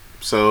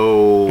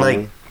 So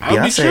like,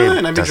 I'd be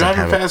chilling. I'd be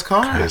driving fast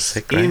cars,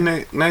 eating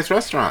nice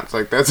restaurants.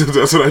 Like that's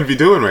what I'd be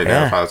doing right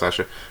now if I was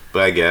Usher.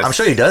 But I guess I'm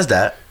sure he does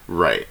that.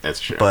 Right,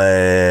 that's true.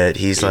 But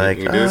he's like,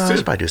 I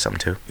should probably do something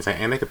too. He's like,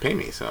 and they could pay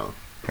me, so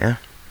yeah.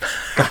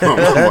 I'm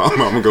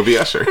gonna go be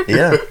Usher.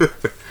 Yeah.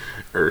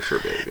 Usher,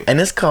 baby. And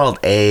it's called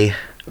A.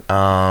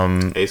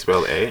 A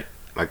spelled A,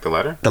 like the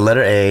letter. The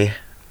letter A.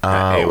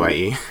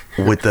 AYE.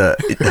 With the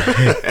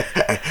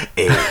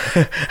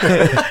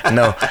A.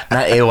 No,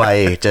 not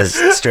AYE, just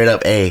straight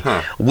up A.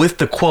 Huh. With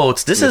the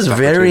quotes. This is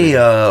very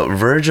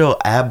Virgil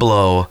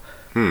Abloh.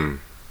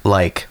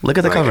 Like, look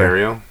at the cover.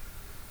 Ariel?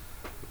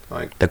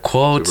 Like the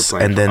quotes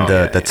and then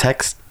the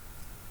text.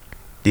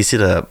 Do you see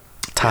the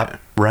top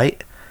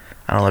right?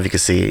 I don't know if you can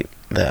see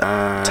the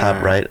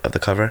top right of the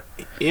cover.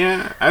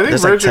 Yeah, I think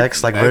there's like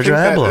text like Virgil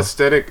Abloh. That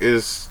aesthetic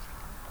is.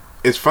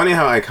 It's funny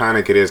how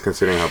iconic it is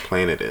considering how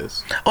plain it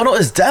is. Oh no,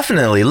 it's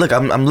definitely. Look,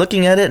 I'm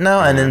looking at it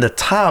now, and in the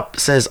top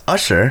says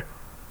Usher,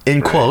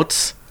 in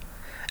quotes,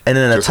 and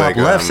then the top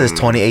left says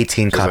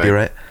 2018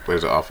 copyright. Like, what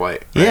is it,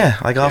 Off-White? Right? Yeah,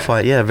 like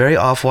Off-White. Yeah, very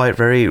Off-White,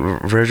 very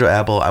Virgil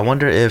Abloh. I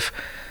wonder if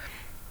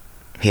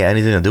he had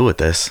anything to do with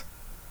this,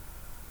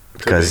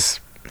 because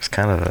it's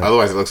kind of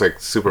otherwise it looks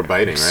like super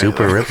biting, right?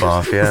 Super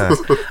rip-off, yeah.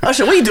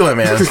 Usher, what are you doing,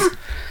 man?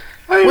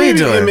 What are you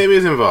doing? Maybe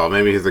he's involved.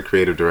 Maybe he's the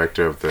creative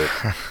director of the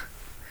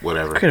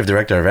whatever. Creative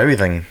director of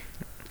everything.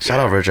 Shout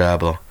out Virgil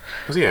Abloh.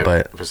 Was he at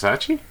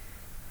Versace?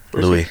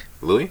 Louis.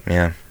 Louis?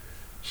 Yeah.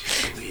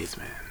 Jeez Louise,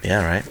 man.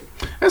 Yeah, right.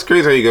 That's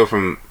crazy how you go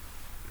from...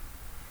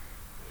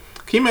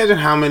 Can you imagine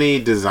how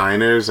many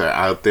designers are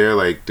out there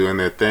like doing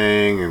their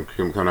thing and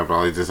coming up with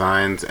all these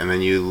designs, and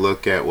then you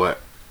look at what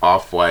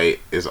Off-White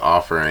is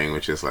offering,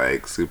 which is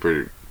like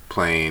super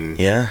plain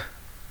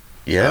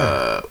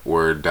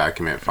Word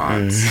document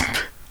fonts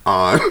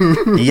on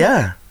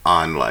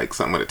on like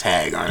something with a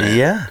tag on it.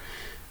 Yeah.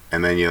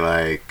 And then you're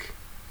like,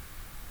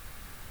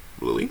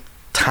 Louis?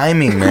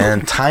 Timing,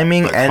 man.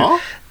 Timing.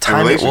 Like,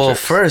 Timing. Well,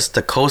 first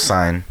the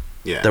cosign.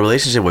 Yeah. The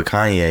relationship with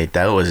Kanye,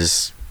 that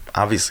was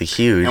obviously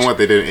huge. And what,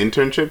 they did an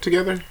internship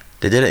together?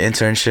 They did an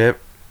internship.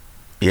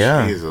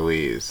 Yeah. Jeez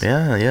Louise.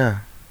 Yeah.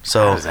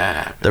 So how does that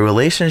happen? The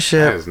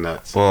relationship. That is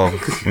nuts. Well,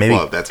 maybe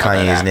that's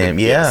Kanye's name.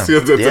 Yeah. Yes.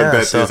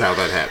 That is how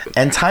that happened.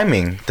 And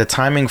timing. The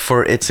timing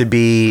for it to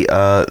be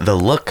the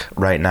look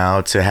right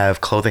now, to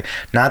have clothing.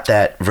 Not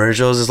that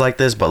Virgil's is like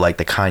this, but like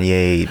the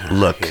Kanye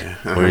look,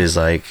 where it's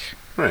like,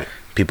 right.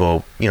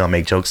 People,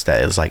 make jokes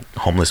that it's like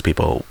homeless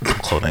people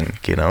clothing,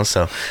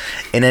 So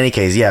in any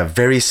case, yeah,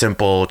 very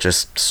simple,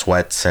 just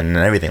sweats and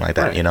everything like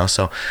that, right.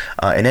 So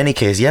in any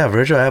case, yeah,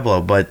 Virgil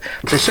Abloh, but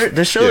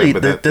there's surely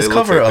this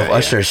cover like of that,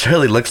 Usher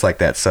surely looks like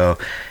that. So,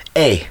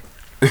 A.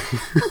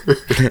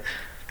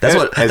 That's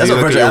what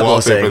Virgil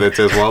Abloh saying. That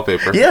says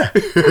wallpaper. Yeah.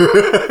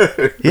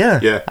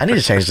 I need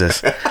to change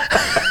this.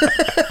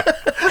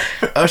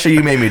 Usher,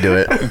 you made me do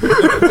it.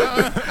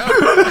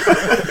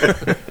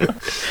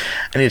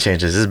 I need to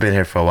change this. This has been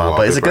here for a while,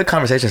 but it's a good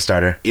conversation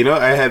starter.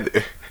 I had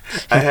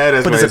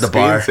as my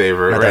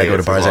screensaver. Not that I go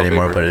to bars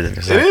anymore, but it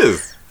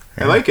is.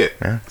 I like it.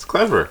 Yeah. It's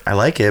clever. I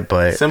like it,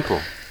 but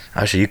simple.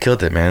 Actually, you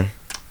killed it, man.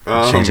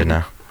 Change it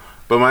now.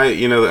 But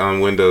on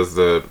Windows,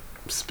 the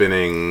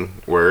spinning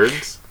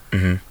words.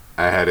 Mm-hmm.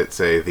 I had it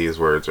say, "These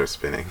words are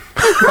spinning."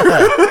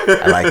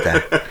 I like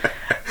that.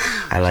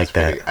 I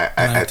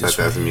thought that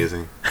was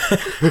amusing.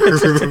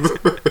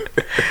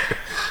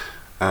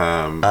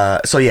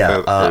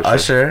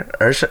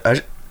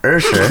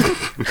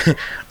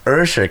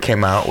 Usher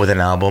came out with an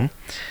album,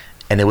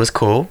 and it was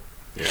cool.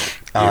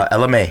 Yeah.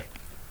 Ella Mai.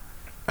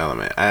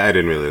 I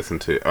didn't really listen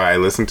to it. I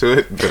listened to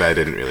it, but I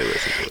didn't really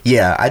listen to it.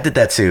 Yeah, I did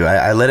that too.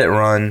 I let it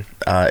run.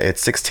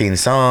 It's 16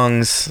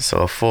 songs, so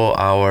a full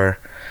hour.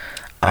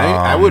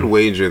 I would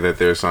wager that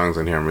there are songs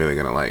in here I'm really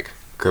gonna like,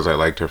 because I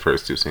liked her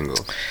first two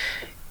singles.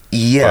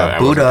 Yeah,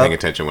 but I wasn't paying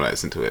attention when I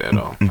listened to it at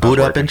all. Boot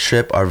Up and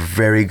Trip are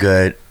very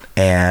good.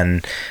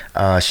 And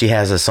she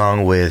has a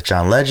song with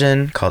John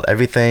Legend called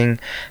Everything.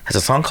 Has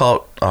a song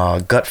called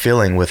Gut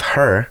Feeling with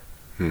her.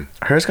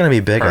 Her's gonna be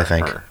big, I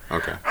think.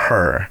 Okay.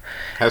 Her.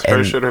 Has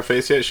her showed her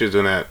face yet? She was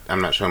doing that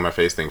I'm not showing my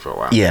face thing for a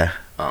while. Yeah.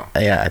 Oh.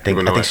 Yeah, I think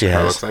she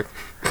has. Looks like?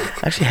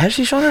 Actually, has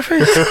she shown her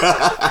face?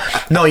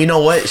 No, you know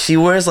what? She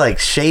wears like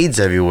shades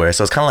everywhere,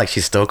 so it's kind of like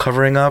she's still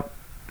covering up.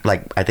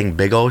 Like, I think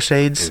big old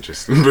shades.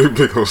 Interesting.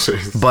 Big old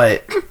shades.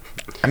 But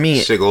I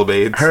mean, Shiggle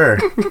Bades. Her,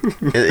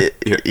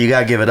 you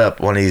gotta give it up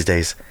one of these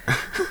days.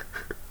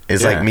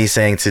 It's like me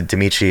saying to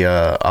Dimitri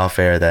off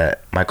air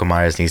that Michael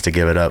Myers needs to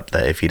give it up,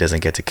 that if he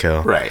doesn't get to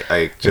kill. Right,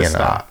 like, just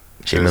stop.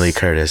 Jamie Lee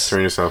Curtis.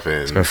 Turn yourself in.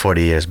 It's been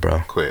 40 years,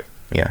 bro. Quit.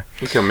 Yeah.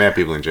 You kill mad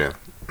people in jail.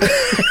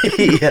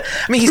 Yeah,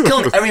 I mean, he's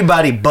killing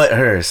everybody but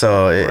her,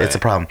 so it's a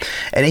problem.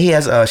 And she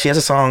has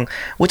a song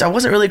which I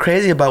wasn't really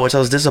crazy about, which I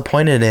was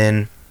disappointed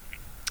in.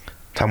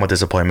 Talking about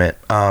disappointment.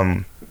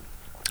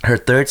 Her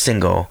third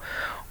single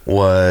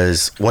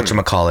was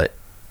Whatchamacallit.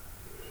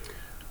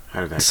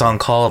 How did that song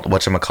called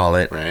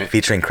Whatchamacallit, right,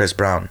 featuring Chris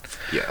Brown.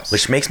 Yes.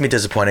 Which makes me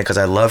disappointed because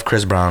I love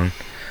Chris Brown.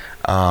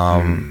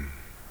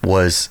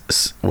 Was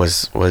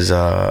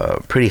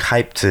pretty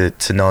hyped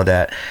to know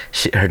that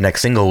her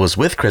next single was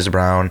with Chris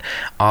Brown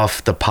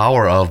off the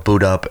power of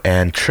Boot Up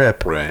and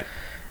Trip. Right.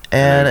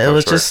 And it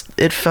was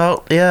it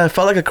felt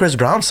like a Chris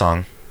Brown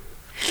song.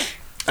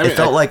 It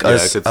felt like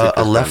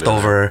a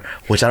leftover,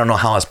 which I don't know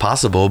how it's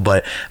possible,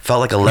 but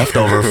felt like a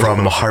leftover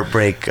from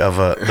Heartbreak of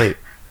a... Wait,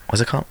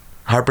 what's it called?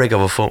 Heartbreak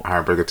of a full...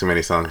 Heartbreak of too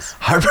many songs.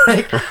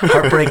 Heartbreak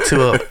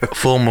to a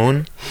full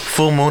moon.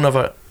 Full moon of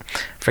a...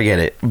 Forget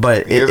it.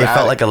 But it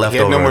felt like a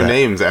leftover. He had no more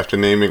names after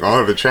naming all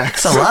of the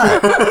tracks. That's a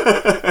lot.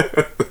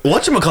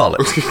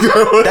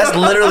 Whatchamacallit? That's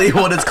literally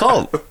what it's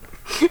called.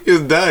 He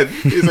was done.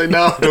 He's like,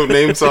 no, don't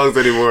name songs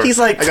anymore. He's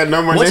like, I got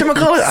no more names.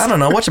 Whatchamacallit? I don't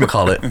know.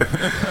 Whatchamacallit?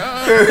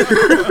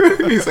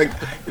 He's like,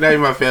 not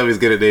even my family's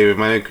good at naming.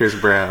 My name is Chris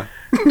Brown.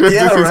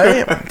 Yeah,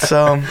 right?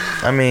 So,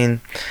 I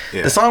mean,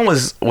 the song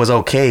was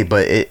okay,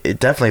 but it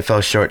definitely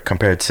fell short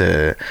compared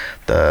to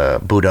the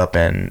Boot Up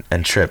and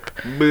Trip.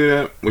 Boot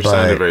Up, which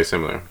sounded very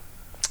similar.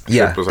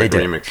 Yeah, Trip was like a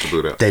remix to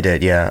Boot Up. They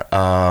did, yeah.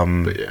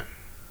 But yeah.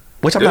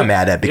 Which I'm not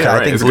mad at, because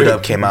I think Boot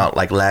Up came out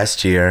like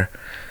last year,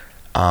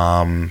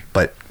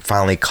 but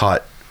finally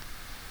caught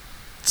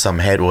some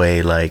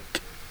headway like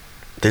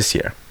this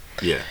year.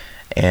 Yeah.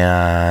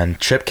 And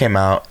Trip came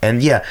out,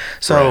 and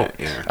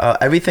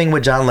everything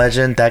with John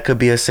Legend, that could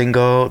be a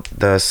single.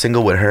 The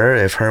single with her,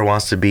 if her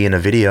wants to be in a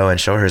video and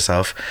show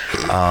herself,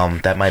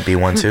 that might be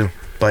one too.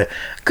 But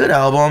good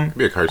album.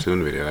 Be a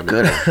cartoon video.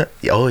 Good.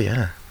 Oh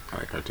yeah. I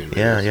like cartoon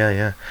videos.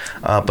 Yeah.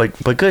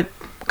 But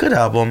good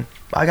album.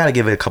 I gotta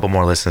give it a couple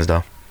more listens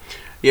though.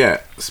 Yeah.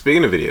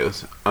 Speaking of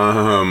videos,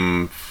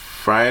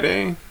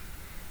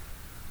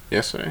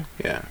 yesterday,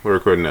 we're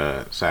recording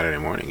Saturday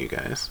morning, you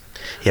guys.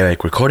 Yeah,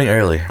 like recording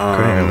early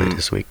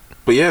this week.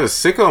 But yeah, the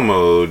Sicko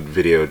Mode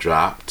video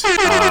dropped, and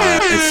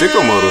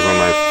Sicko Mode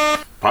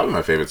was probably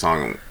my favorite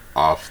song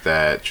off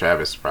that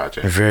Travis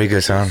project. A very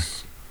good song.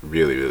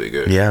 Really, really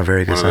good. Yeah,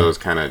 very good song. One of those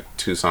kind of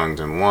two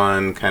songs in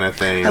one kind of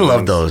thing. I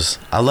love those.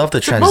 I love the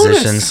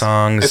transition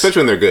songs,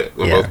 especially when they're good.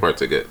 When both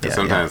parts are good. But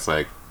sometimes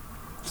like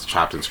it's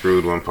chopped and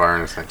screwed one part,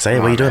 and it's like, say,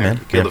 what are you doing, man?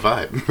 Kill the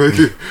vibe.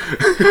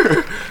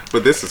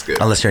 But this is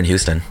good. Unless you're in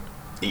Houston.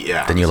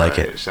 Yeah. Then you like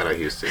it. Shout out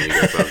Houston. You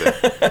guys love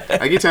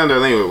that. I keep telling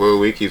Darlene, what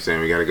we keep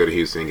saying, we got to go to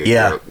Houston and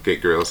get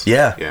grills.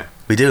 Yeah. Yeah.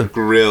 We do.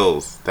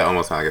 Grills. That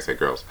almost sounded like I said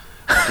girls.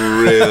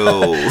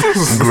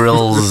 Grills.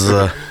 Grills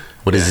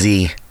with a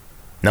Z.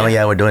 No,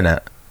 yeah, we're doing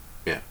that.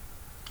 Yeah.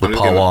 With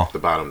Paul Wall. The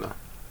bottom, though.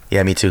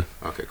 Yeah, me too.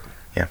 Okay, cool.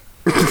 Yeah.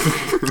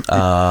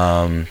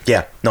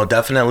 Yeah. No,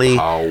 definitely.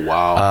 Oh,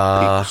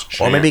 wow.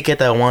 Or maybe get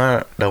that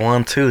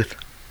one tooth.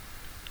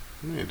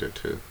 I do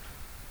too.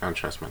 I don't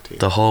trust my teeth.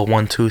 The whole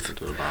one tooth.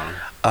 To the bottom.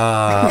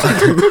 But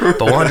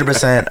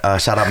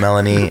 100%, shout out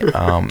Melanie.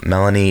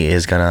 Melanie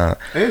is gonna.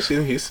 Hey, she's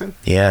in Houston.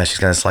 Yeah, she's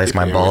gonna slice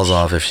my balls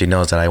off if she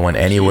knows that I went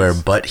anywhere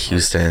but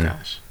Houston. Oh,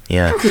 gosh.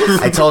 Yeah,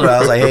 I told her, I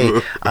was like,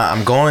 hey,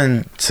 I'm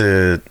going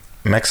to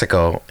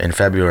Mexico in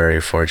February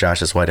for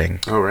Josh's wedding.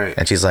 Oh, right.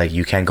 And she's like,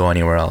 you can't go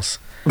anywhere else.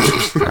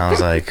 And I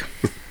was like,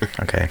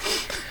 okay.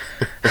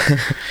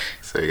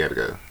 So you gotta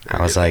go.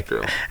 I was like,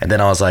 and then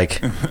I was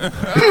like,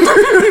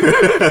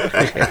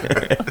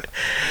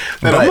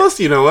 that almost,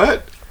 you know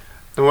what?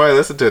 The more I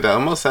listen to it, that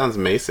almost sounds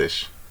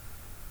Mace-ish.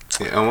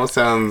 It almost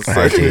sounds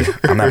like...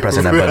 I'm not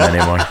pressing that button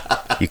anymore.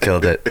 You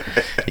killed it.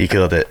 You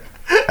killed it.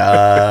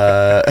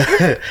 Oh,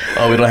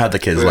 we don't have the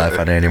kids laugh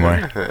on it anymore.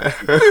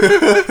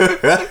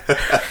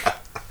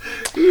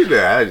 You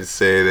know, I just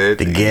say that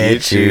to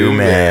get you,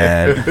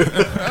 man.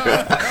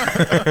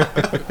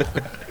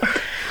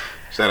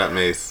 Shout out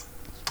Mace.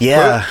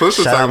 Yeah, Push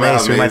shout out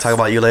Mace. We might talk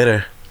about you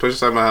later. Push was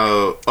talking about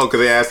how... Oh,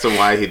 because they asked him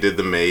why he did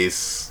the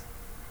Mace...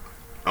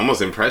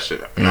 Almost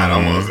impression. Not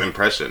almost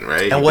impression,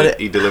 right? And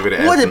he delivered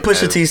it. What did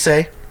Pusha T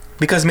say?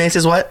 Because Mace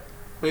is what?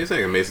 What are you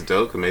saying? Mace is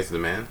dope? Because Mace is the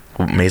man?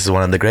 Mace is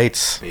one of the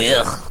greats.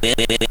 Yeah. He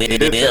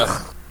did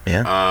that.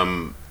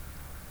 Yeah.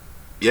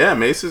 Yeah,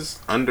 Mace is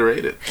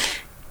underrated.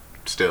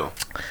 Still.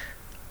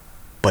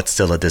 But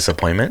still a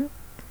disappointment?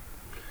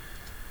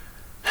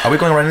 Are we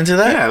going right into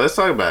that? Yeah, let's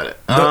talk about it.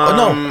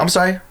 No, I'm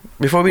sorry.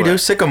 Before we do,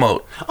 Sicko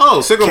Mode.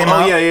 Oh, Sicko Mode.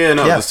 Oh, yeah.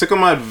 The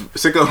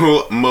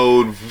Sicko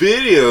Mode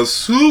video is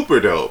super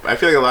dope. I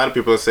feel like a lot of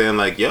people are saying,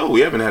 like, yo, we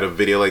haven't had a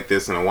video like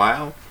this in a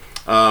while.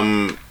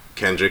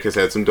 Kendrick has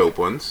had some dope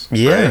ones.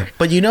 Yeah, right?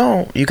 but you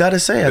gotta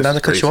say, not to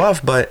cut you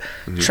off, but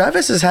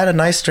Travis has had a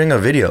nice string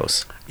of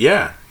videos.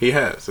 Yeah, he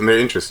has, and they're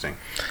interesting.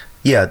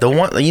 Yeah, the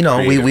one,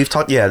 we've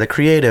talked, the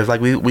creative, like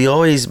we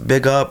always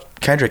big up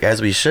Kendrick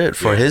as we should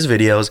for his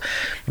videos,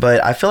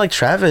 but I feel like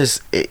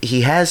Travis,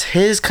 he has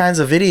his kinds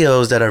of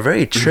videos that are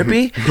very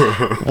trippy,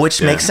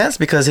 which makes sense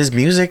because his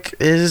music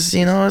is,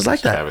 is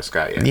like that. Travis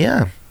Scott,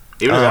 yeah.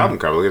 Even his album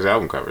cover, look at his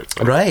album cover. It's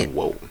like, right.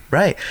 Whoa.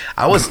 Right.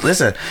 I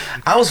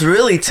was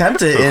really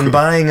tempted in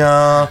buying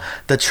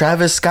the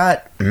Travis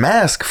Scott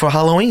mask for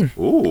Halloween.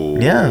 Ooh.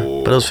 Yeah,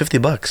 but it was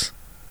 $50.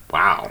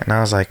 Wow. And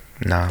I was like,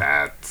 no.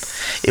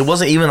 It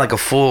wasn't even like a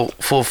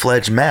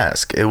full-fledged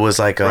mask. It was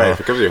like a... Right, if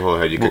it covers your whole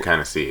head, you could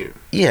kind of see it.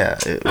 Yeah,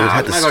 it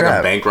had the strap. Like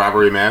a bank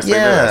robbery mask.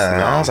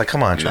 Yeah, I was like,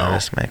 come on,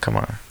 Travis, man, come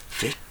on.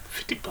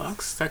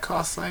 $50? That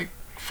costs like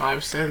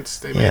 5 cents.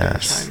 They made it in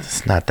China.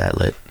 It's not that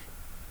lit.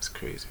 It's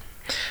crazy.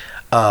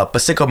 But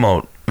Sicko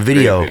Mode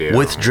video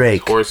with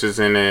Drake. Horses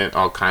in it,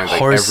 all kinds.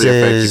 Horses. Like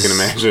every effect you can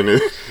imagine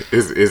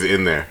is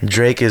in there.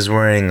 Drake is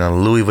wearing a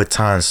Louis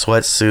Vuitton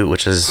sweatsuit,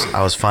 which is,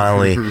 I was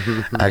finally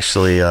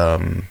actually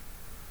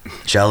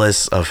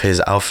jealous of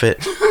his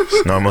outfit.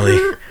 Normally,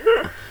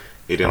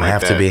 he didn't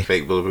have to be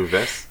fake bulletproof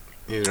vest.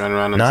 He's running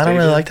around. No, I don't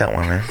really like that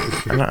one, man.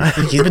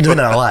 He's been doing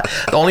that a lot.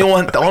 The only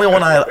one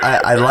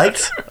I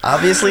liked,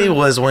 obviously,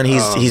 was when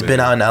he's been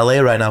out in LA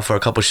right now for a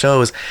couple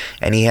shows,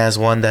 and he has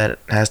one that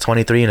has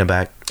 23 in the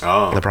back.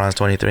 Oh, LeBron's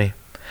 23.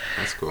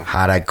 That's cool.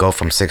 How'd I go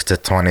from 6 to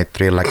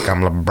 23 like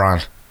I'm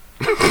LeBron?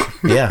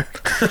 Yeah,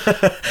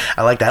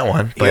 I like that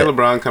one. But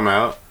LeBron come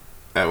out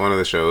at one of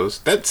the shows.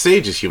 That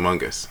stage is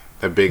humongous.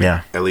 That big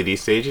LED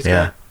stage he's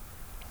got.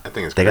 I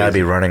think it's crazy. They gotta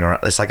be running around.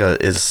 It's like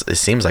it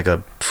seems like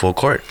a full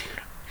court.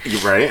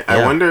 Right? Yeah.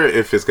 I wonder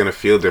if it's going to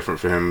feel different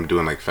for him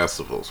doing like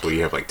festivals where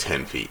you have like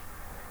 10 feet.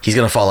 He's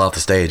going to fall off the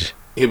stage.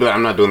 He'll be like,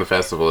 I'm not doing the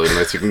festival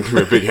unless you can give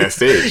me a big ass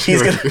stage.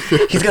 He's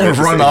gonna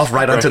run off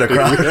right onto the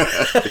crowd.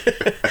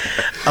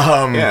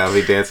 Yeah, I'll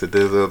be dancing, do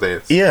a little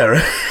dance. Yeah,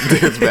 right.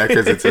 Dance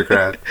backwards into the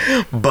crowd.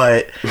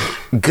 But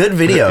good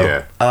video.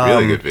 Yeah,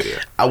 really good video.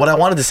 What I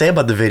wanted to say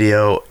about the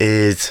video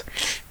is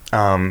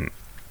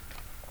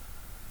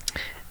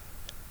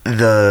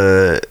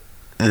the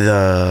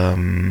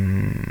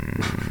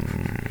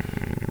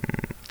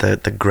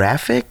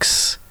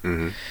graphics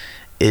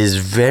is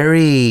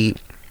very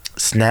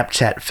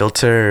Snapchat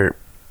filter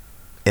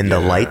in the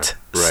light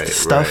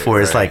stuff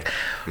where it's like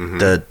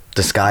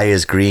the sky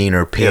is green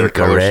or pink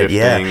or red.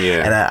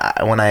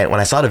 And when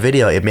I saw the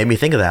video, it made me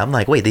think of that. I'm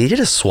like, wait, did you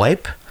just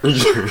swipe?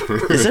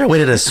 Is there a way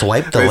to just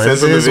swipe the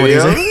lenses?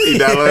 He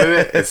downloaded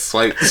it and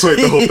swipe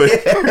the whole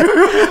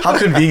thing. How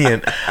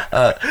convenient.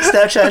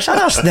 Snapchat, shout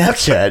out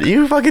Snapchat.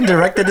 You fucking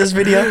directed this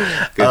video.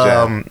 Good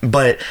job.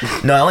 But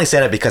no, I only say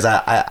that because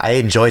I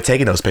enjoy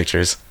taking those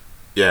pictures.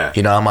 Yeah.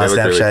 You know, on my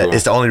Snapchat. Really cool.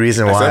 It's the only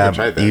reason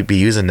why you'd be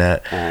using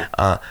that.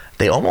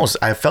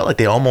 I felt like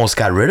they almost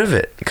got rid of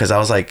it because I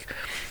was like,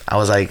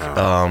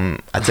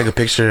 I took a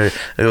picture.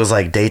 It was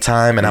like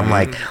daytime, and I'm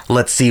like,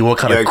 let's see what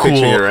kind of cool.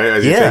 It, right?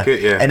 As you take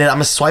it, and then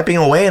I'm swiping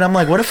away, and I'm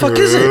like, what the fuck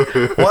is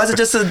it? Why is it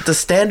just the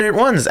standard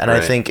ones? And I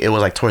think it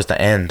was like towards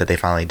the end that they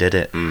finally did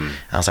it. And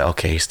I was like,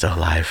 okay, he's still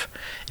alive.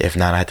 If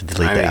not, I had to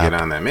delete the app.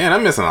 Get on that, man.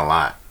 I'm missing a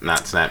lot.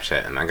 Not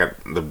Snapchatting. I got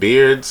the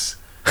beards,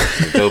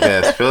 the dope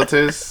ass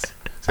filters.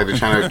 It's like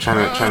they're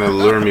trying to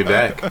lure me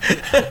back.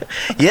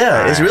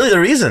 Yeah, it's really the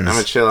reasons. I'm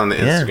gonna chill on the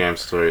Instagram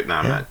story. No,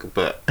 I'm not.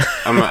 But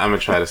I'm gonna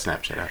try to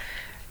Snapchat out.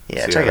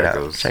 Yeah, check it out.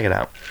 Goes. Check it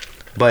out.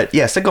 But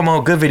yeah, Sicko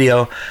Mode, good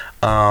video.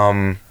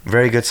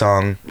 Very good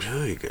song.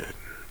 Really good.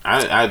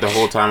 I the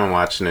whole time I'm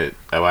watching it,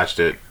 I watched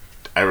it.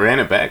 I ran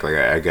it back. Like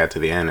I got to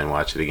the end and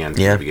watched it again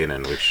from the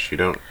beginning, which you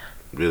don't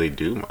really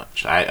do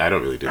much. I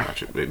don't really do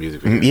much with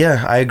music videos.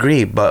 Yeah, I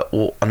agree. But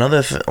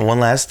one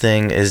last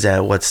thing is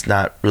that what's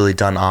not really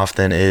done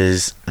often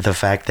is the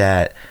fact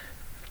that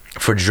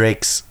for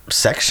Drake's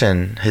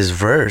section, his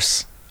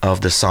verse of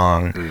the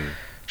song,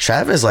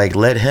 Travis like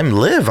let him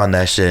live on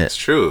that shit. It's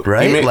true,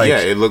 right?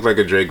 It looked like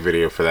a Drake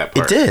video for that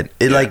part. It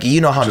did. Like you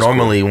know how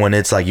normally when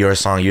it's like your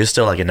song, you're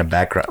still like in the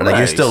background, like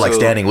you're still like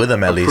standing with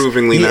him at least,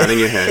 approvingly nodding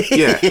your head.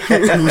 Yeah,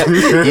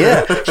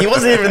 he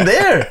wasn't even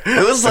there.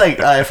 It was like,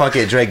 all right, fuck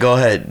it, Drake, go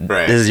ahead.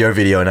 Right. This is your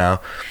video now,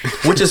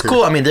 which is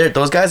cool. I mean,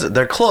 those guys,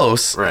 they're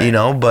close, right. You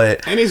know,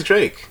 but and he's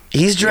Drake.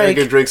 He's Drake.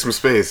 Give Drake some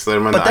space. Let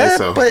him on the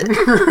ISO.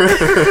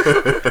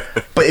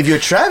 But if you're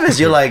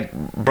Travis, you're like,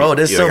 bro,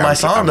 this is still my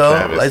song, though.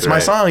 Travis, it's my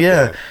song,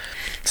 yeah.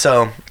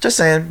 So, just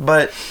saying,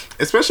 but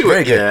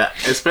especially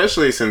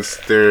especially since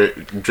they're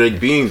Drake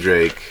being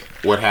Drake.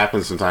 What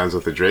happens sometimes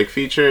with the Drake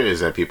feature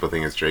is that people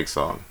think it's Drake's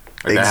song.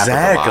 Like,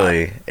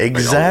 exactly.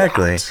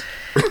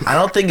 I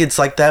don't think it's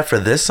like that for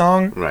this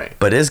song, right?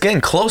 But it's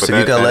getting closer.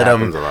 You gotta let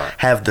him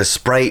have the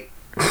Sprite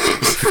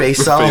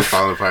face off. Face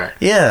falling apart.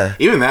 Yeah.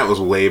 Even that was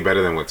way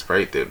better than what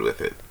Sprite did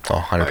with it.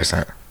 Oh, 100%.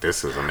 Like,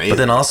 this is amazing. But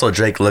then also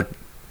Drake looked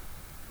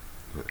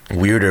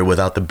weirder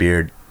without the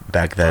beard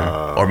back then.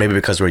 Or maybe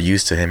because we're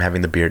used to him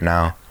having the beard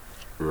now.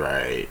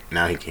 Right.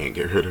 Now he can't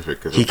get rid of it.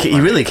 Cause he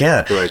really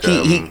can't. Like,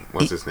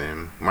 what's his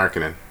name?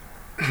 Marketing.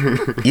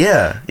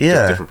 Yeah.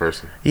 Just a different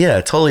person.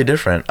 Yeah, totally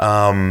different.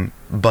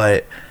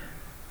 But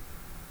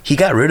he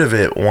got rid of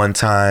it one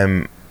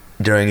time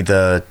during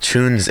the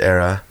Tunes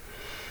era.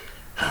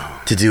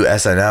 To do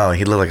SNL,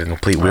 he looked like a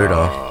complete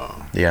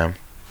weirdo. Yeah.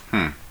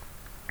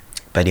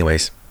 But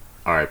anyways,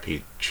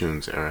 R.I.P.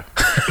 Tunes era.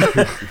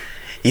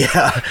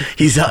 Yeah,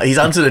 he's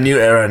onto the new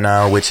era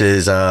now, which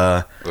is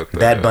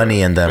Bad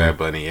Bunny and them. Bad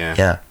Bunny, yeah.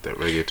 Yeah. That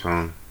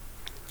reggaeton.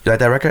 You like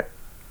that record?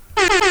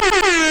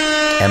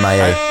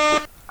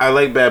 MIA. I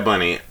like Bad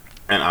Bunny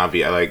and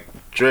Avi. I like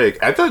Drake.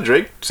 I thought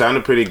Drake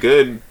sounded pretty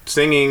good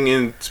singing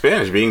in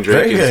Spanish, being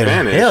Drake in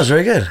Spanish. Yeah, it was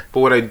very good. But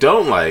what I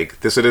don't like,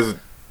 I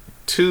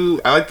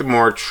like the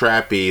more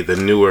trappy, the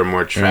newer,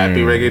 more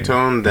trappy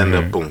reggaeton than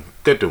the boom,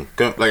 ga-doom,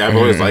 ga. Like I've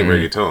always liked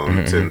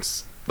reggaeton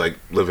since like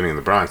living in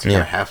the Bronx. You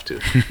kind of have to.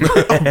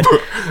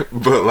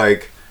 but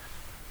like,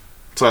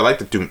 so I like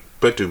the doom,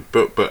 but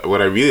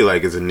what I really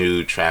like is a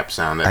new trap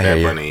sound that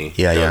Bad Bunny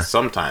does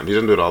sometimes. He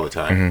doesn't do it all the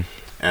time.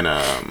 And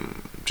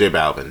J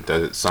Balvin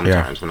does it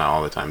sometimes, but not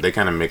all the time. They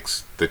kind of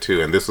mix the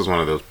two, and this was one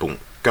of those boom,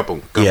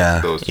 ga-boom, ga.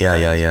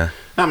 Yeah.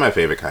 Not my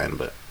favorite kind,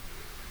 but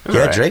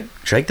yeah, right.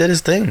 Drake did his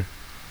thing.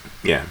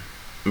 Yeah,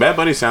 Bad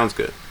Bunny sounds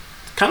good.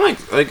 Kind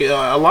of like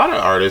a lot of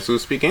artists who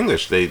speak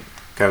English, they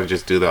kind of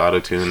just do the auto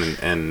tune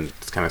and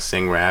kind of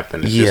sing rap,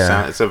 and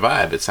it's a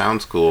vibe. It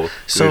sounds cool,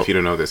 even if you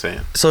don't know what they're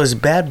saying. So is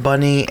Bad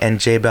Bunny and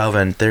J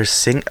Balvin?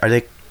 Are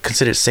they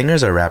considered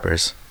singers or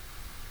rappers?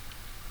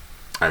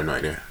 I have no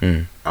idea.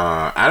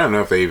 I don't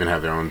know if they even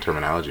have their own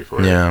terminology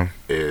for it. Yeah,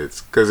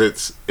 it's because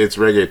it's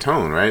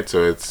reggaeton, right?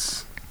 So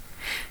it's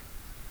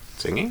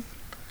singing,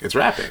 it's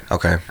rapping.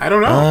 Okay, I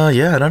don't know.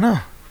 Yeah, I don't know.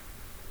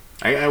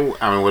 I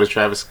mean, what does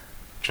Travis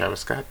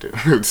Scott do?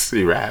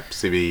 He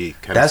raps. He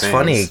kind of That's sings,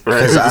 funny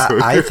because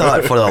I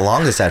thought for the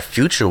longest that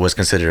Future was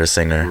considered a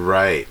singer,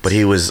 right? But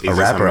he's a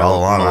rapper all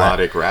along.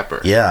 Melodic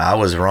rapper. Yeah, I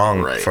was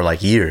wrong for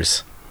like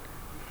years.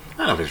 I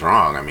don't know if it's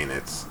wrong. I mean,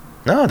 it's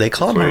they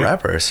call him a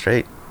rapper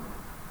straight.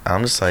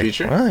 I'm just like,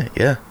 Future? What?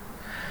 Yeah.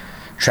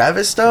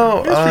 Travis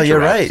though, you're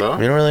right. We don't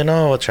really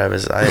know what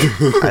Travis. I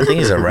think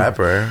he's a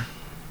rapper.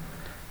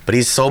 But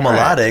he's so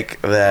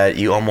melodic that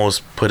you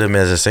almost put him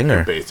as a singer.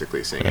 You're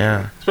basically singing.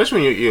 Yeah.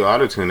 Especially when you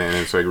auto-tune it and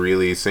it's like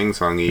really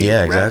sing-songy.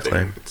 Yeah,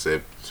 rapping. exactly.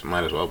 It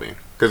might as well be.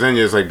 Because then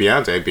it's like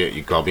Beyonce.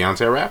 You call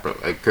Beyonce a rapper.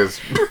 Like, because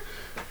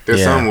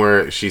there's some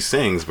where she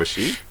sings, but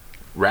she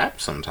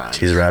raps sometimes.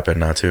 She's rapping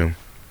now, too.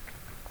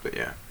 But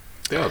yeah,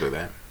 they all do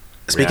that.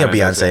 Speaking of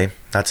Beyonce,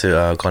 not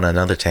to go on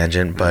another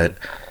tangent, but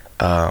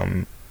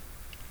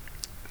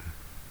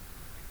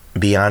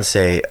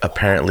Beyonce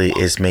apparently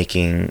is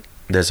making...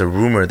 There's a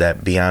rumor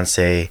that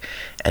Beyonce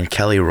and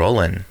Kelly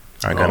Rowland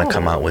are going to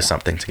come out with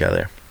something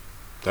together.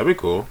 That'd be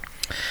cool.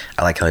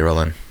 I like Kelly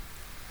Rowland.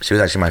 She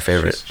was actually my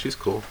favorite. She's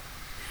cool.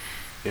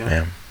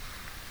 Yeah.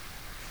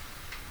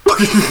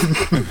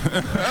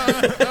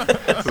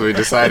 So we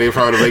decided if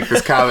I want to make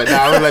this comment. Nah,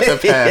 I'm gonna let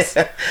that pass.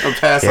 I'll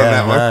pass on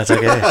that one. It's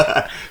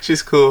okay.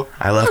 She's cool.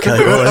 I love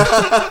Kelly Rowland.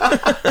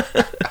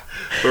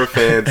 We're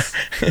fans.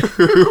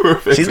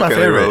 She's my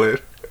favorite.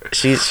 Rowland.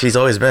 She's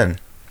always been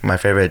my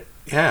favorite.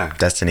 Yeah.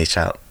 Destiny's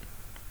Child.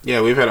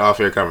 Yeah, we've had an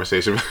off-air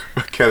conversation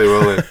with Kelly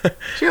Rowland.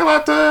 She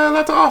got a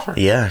lot to offer.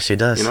 Yeah, she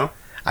does. You know?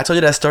 I told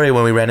you that story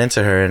when we ran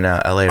into her in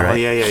LA, right? Oh,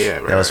 yeah.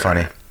 Right, that was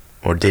funny.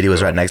 Or Diddy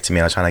was right next to me.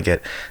 I was trying to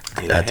get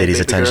Diddy's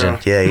attention.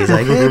 Girl. Yeah, he's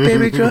like, hey,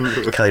 baby girl.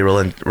 Kelly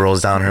Rowland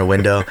rolls down her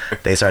window.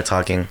 They start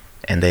talking,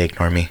 and they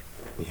ignore me.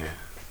 Yeah.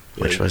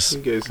 Which was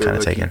kind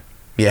of taken.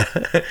 Yeah.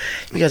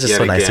 You guys are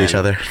so nice to each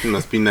other. It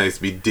must be nice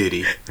to be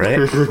Diddy. Right?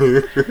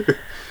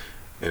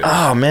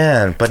 Oh,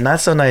 man. But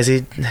not so nice.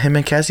 Him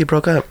and Cassie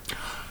broke up.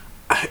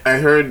 I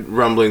heard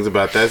rumblings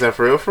about that. Is that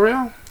for real? For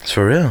real? It's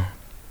for real.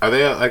 Are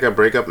they like a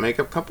breakup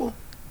makeup couple?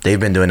 They've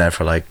been doing that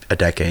for like a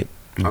decade.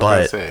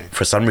 But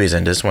for some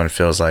reason, this one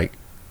feels like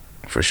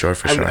for sure.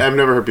 I've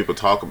never heard people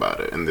talk about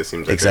it, and this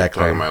seems like they're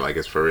talking about like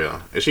it's for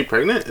real. Is she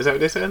pregnant? Is that what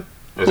they said?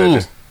 Or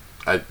is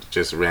that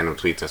just random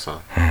tweets I saw?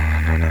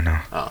 No.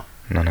 Oh.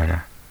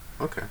 No.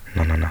 Okay.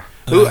 No.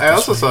 I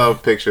also saw a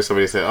picture.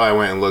 Somebody said, "Oh, I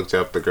went and looked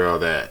up the girl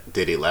that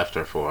Diddy left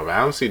her for." But I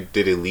don't see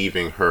Diddy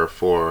leaving her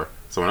for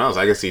someone else.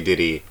 I can see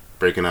Diddy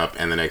breaking up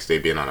and the next day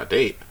being on a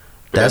date.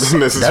 That's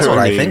what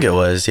I think it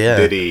was. Yeah.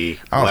 Diddy.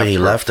 I don't think he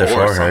left her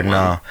for her.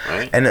 No.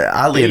 Right? And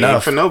oddly Diddy enough,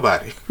 ain't for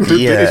nobody. Yeah,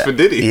 Diddy's for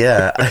Diddy.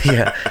 Yeah.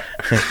 I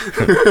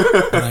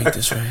like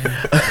this right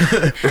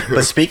here.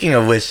 But speaking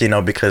of which,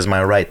 because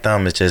my right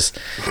thumb is just,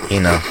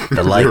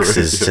 the likes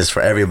is just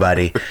for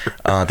everybody.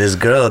 This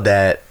girl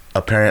that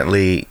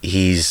apparently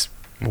he's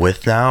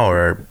with now,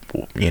 or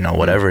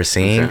whatever,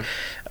 seeing,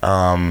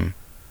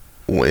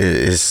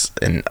 is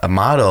a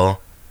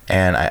model.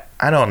 And I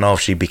don't know if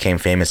she became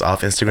famous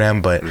off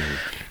Instagram, but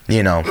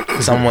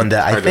someone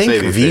that I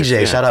think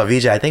VJ, shout out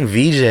VJ. I think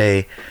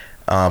VJ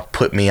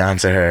put me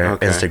onto her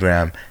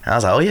Instagram, and I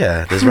was like, oh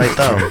yeah, this right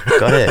thumb,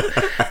 go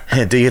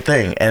ahead, do your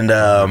thing. And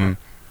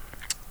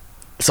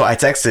so I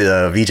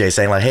texted VJ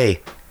saying like,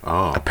 hey,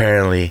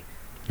 apparently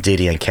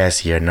Diddy and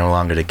Cassie are no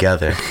longer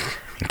together.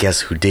 And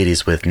guess who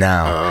Diddy's with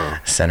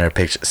now? Send him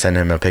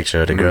a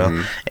picture of the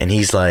girl, and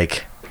he's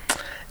like,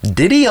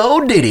 Diddy,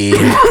 oh Diddy.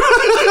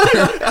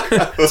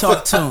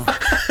 Talk to him.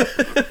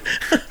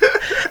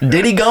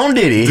 Diddy gone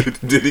Diddy.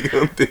 Diddy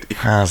gone Diddy.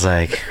 I was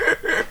like,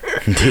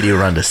 Diddy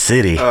run the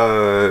city.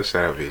 Shout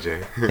out VJ.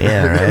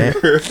 Yeah, right.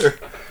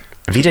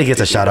 VJ gets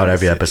a shout out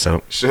every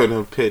episode. Show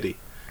no pity.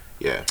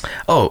 Yeah.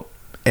 Oh,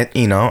 and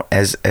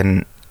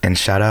and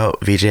shout out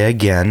VJ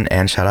again,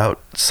 and shout out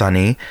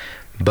Sunny.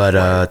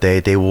 But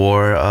they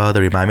wore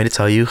the Remind Me to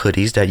Tell You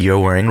hoodies that you're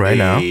wearing right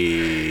now.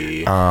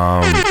 They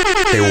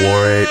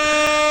wore it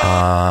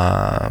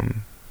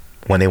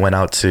when they went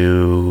out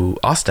to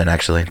Austin,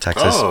 actually,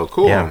 Texas. Oh,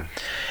 cool. Yeah.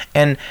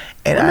 And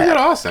when did they go to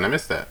Austin? I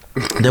missed that.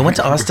 They went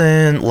to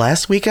Austin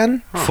last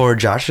weekend for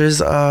Josh's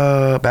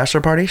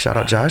bachelor party. Shout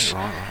out Josh.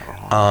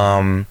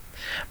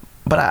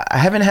 But I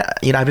haven't had,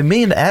 I've been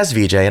meaning to ask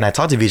VJ, and I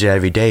talk to VJ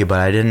every day, but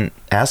I didn't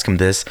ask him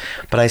this.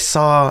 But I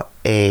saw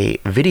a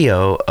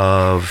video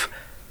of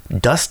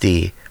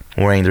Dusty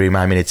wearing the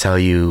Remind Me to Tell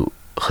You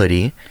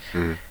hoodie,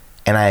 and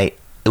it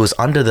was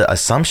under the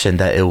assumption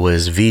that it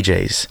was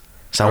VJ's.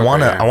 So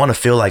I wanna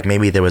feel like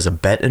maybe there was a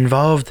bet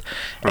involved,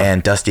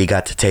 and Dusty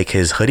got to take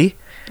his hoodie.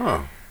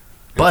 Oh.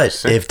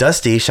 But if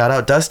Dusty, shout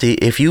out Dusty,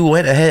 if you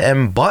went ahead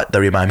and bought the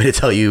Remind Me to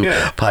Tell You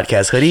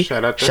podcast hoodie,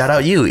 shout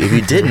out you. If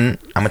you didn't,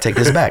 I'm gonna take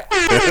this back.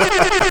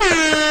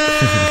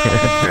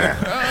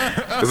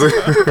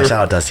 Shout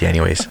out Dusty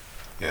anyways.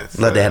 Yes.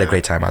 They had a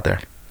great time out there.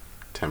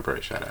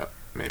 Temporary shout out.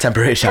 Maybe.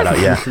 Temporary shout out,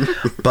 yeah.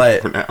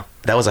 But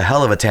that was a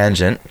hell of a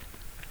tangent.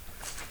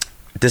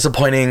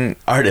 Disappointing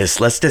artist.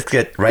 Let's just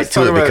get right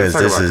to it, because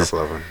this is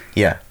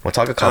we'll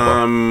talk a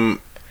couple.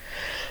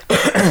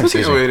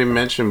 We already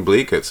mentioned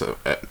Bleak at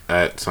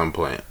some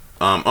point.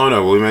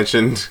 We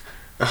mentioned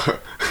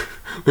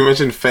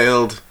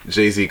failed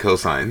Jay-Z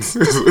cosigns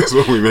is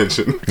what we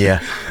mentioned.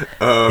 Yeah.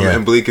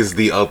 And Bleak is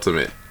the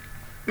ultimate.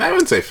 I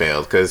wouldn't say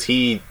failed, because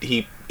he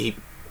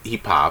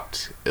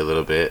popped a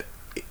little bit.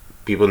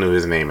 People knew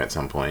his name at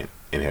some point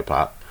in hip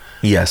hop.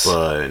 Yes.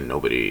 But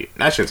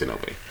I shouldn't say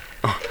nobody.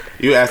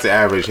 You ask the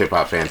average hip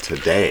hop fan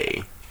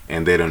today,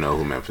 and they don't know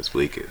who Memphis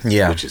Bleak is.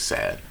 Yeah. Which is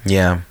sad.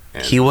 Yeah.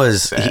 And he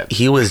was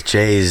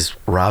Jay's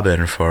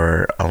Robin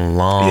for a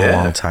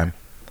long time.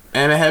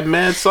 And it had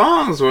mad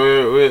songs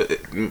where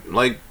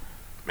like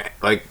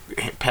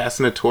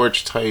passing the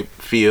torch type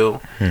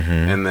feel,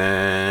 and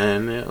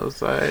then it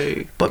was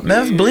like. But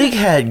Memphis Bleak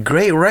had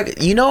great records.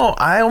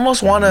 I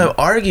almost want to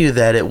argue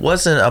that it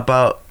wasn't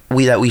about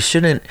that we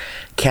shouldn't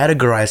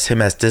categorize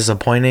him as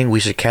disappointing.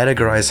 We should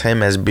categorize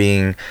him as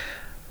being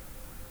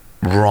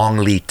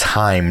wrongly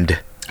timed.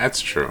 That's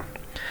true.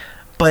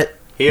 But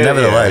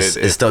nevertheless,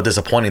 it's still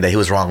disappointing that he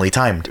was wrongly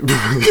timed.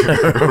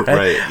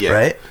 Right? Yeah.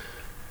 Right?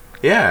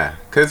 Yeah,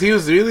 because he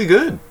was really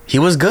good. He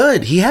was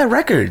good. He had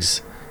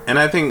records. And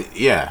I think,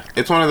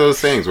 it's one of those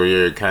things where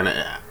you're kind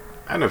of...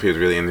 I don't know if he was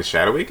really in the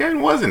shadow. He kind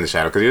of was in the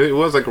shadow because he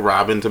was like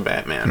Robin to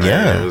Batman. Right?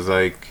 Yeah, it was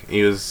like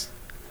he was.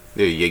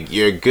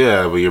 You're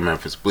good, but you're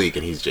Memphis Bleak,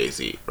 and he's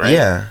Jay-Z, right?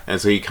 Yeah.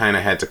 And so he kind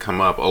of had to come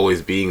up,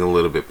 always being a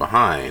little bit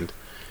behind,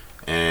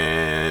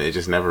 and it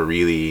just never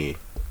really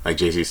like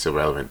Jay-Z's still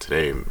relevant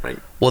today, right?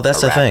 Well,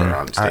 that's the thing.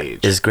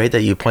 It's great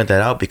that you point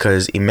that out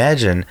because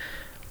imagine,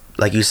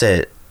 like you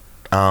said,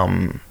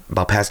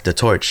 about passing the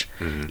torch.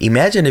 Mm-hmm.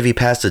 Imagine if he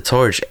passed the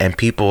torch and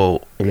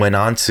people went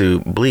on to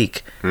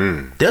Bleak.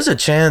 There's a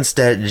chance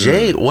that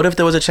Jay. What if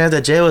there was a chance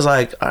that Jay was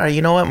like, all right,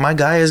 you know what, my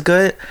guy is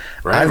good.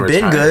 Right, I've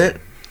been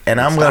good. And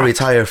I'm going to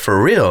retire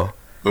for real.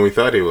 When we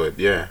thought he would,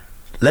 yeah.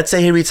 Let's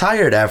say he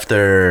retired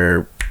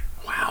after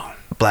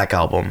Black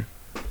Album.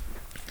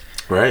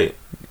 Right.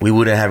 We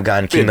wouldn't have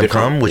gotten Kingdom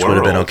Come, which would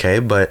have been okay,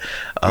 but...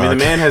 I mean,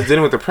 the man has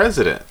dinner with the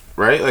president,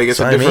 right? Like, it's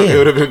a different... It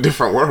would have been a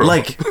different world.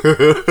 Like,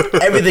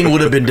 everything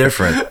would have been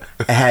different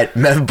had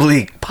Meth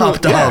Bleak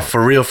popped off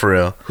for real, for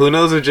real. Who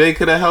knows if Jay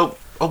could have helped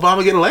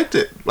Obama get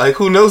elected? Like,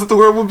 who knows what the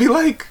world would be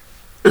like?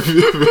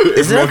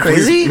 Isn't that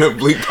crazy?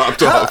 Bleak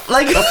popped off.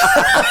 Like,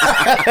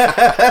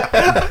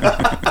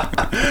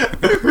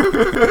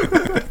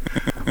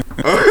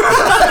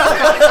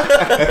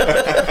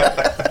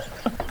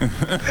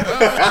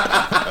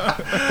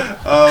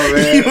 oh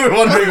man! You were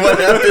wondering what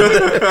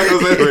happened. I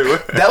was like, wait,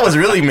 what? That was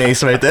really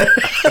Mace right there.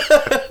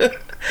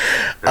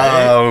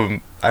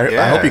 Right?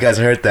 I hope you guys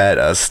heard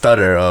that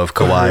stutter of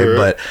Kawhi,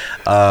 but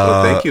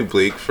well, thank you,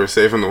 Bleak, for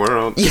saving the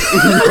world. Who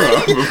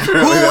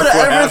would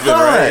have ever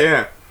thought? Right?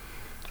 Yeah.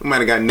 We might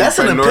have gotten nuked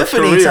by North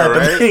Korea,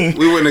 right? Thing.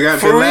 We wouldn't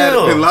have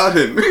gotten Bin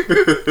Laden.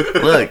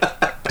 Look,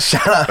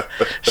 shout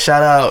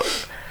out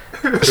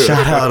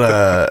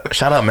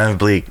Meth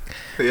Bleak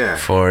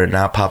for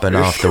not popping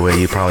off the way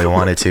you probably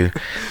wanted to,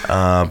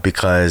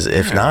 because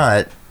if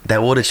not,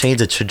 that would have changed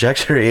the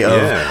trajectory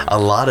of a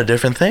lot of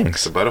different things.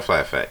 It's a butterfly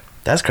effect.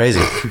 That's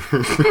crazy.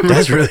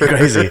 That's really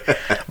crazy.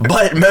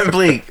 But Meth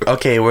Bleak,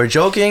 okay, we're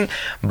joking,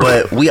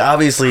 but we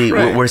obviously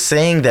we're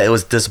saying that it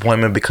was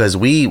disappointment because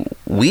we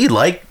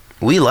like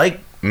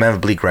Memphis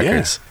Bleak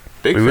records.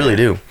 Yeah, we really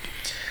do.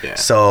 Yeah.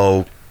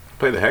 So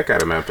play the heck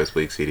out of Memphis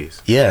Bleak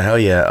CDs. Yeah, hell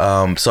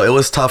yeah. So it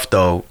was tough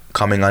though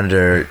coming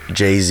under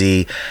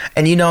Jay-Z,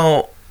 and you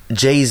know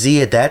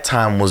Jay-Z at that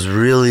time was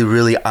really,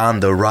 really on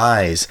the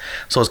rise.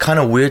 So it's kind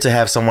of weird to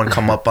have someone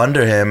come up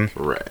under him,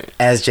 right?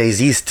 As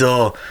Jay-Z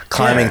still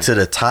climbing to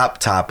the top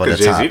of the top.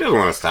 Jay-Z doesn't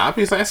want to stop.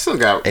 He's like, I still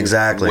got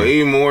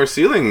way more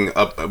ceiling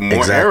up,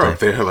 more air up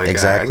there.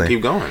 Like, I can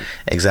keep going.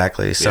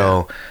 Exactly.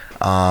 So,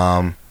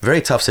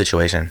 very tough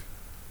situation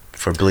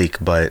for Bleak,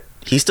 but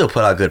he still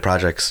put out good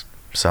projects.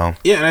 So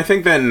yeah, and I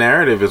think that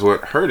narrative is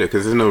what hurt it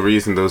because there's no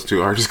reason those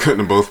two artists couldn't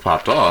have both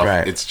popped off.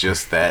 Right. It's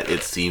just that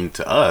it seemed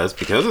to us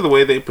because of the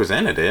way they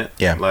presented it.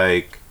 Yeah.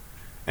 Like,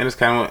 and it's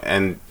kind of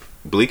and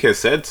Bleak has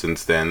said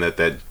since then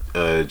that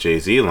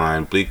Jay-Z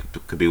line, Bleak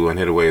could be one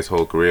hit away his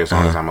whole career as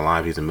long as I'm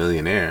alive. He's a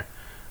millionaire.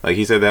 Like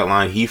he said that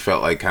line, he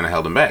felt like kind of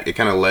held him back. It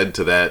kind of led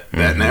to that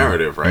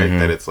narrative, right?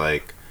 That it's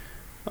like,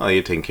 oh,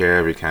 you're taking care of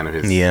every kind of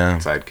his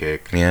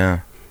sidekick.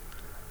 Yeah.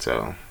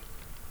 So.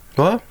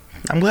 Well.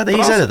 I'm glad that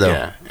he said it though.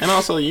 Yeah, and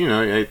also, you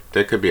know,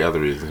 there could be other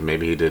reasons.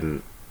 Maybe he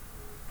didn't,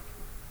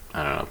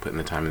 I don't know, put in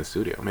the time in the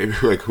studio. Maybe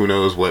like who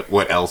knows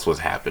what else was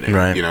happening.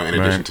 Right. You know, in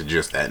addition to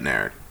just that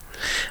narrative.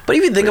 But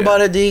if you think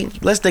about it, D,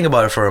 let's think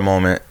about it for a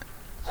moment.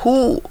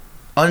 Who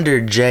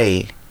under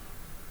Jay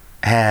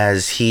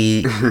has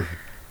he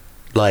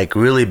like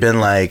really been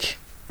like,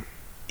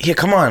 here,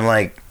 come on,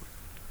 like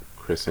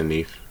Chris and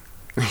Neef.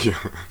 You know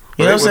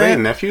what I'm saying?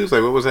 They nephews?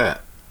 Like what was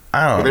that?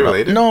 I don't know. Were they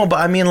related? No, but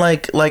I mean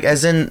like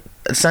as in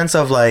a sense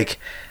of like,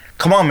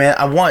 come on, man,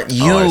 I want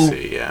you. Oh, I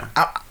see, yeah.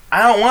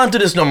 I don't want to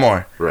do this no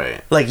more.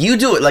 Right. Like you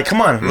do it. Like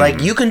come on.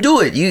 Like you can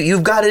do it.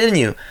 You've got it in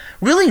you.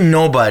 Really,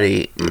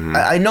 nobody.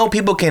 I know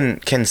people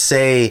can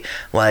say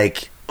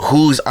like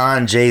who's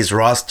on Jay's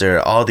roster,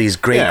 all these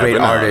great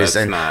artists,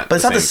 but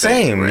it's not the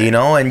same, right? You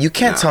know. And you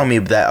can't tell me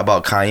that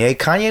about Kanye.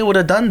 Kanye would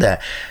have done that.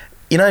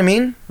 You know what I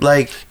mean?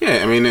 Like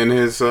yeah, I mean in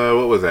his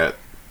what was that?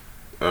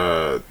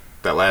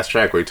 That last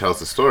track where he tells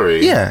the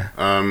story. Yeah.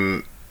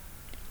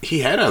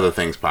 He had other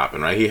things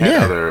popping, right? He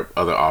had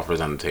other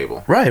offers on the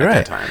table. Right, at right.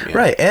 that time, yeah.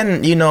 Right.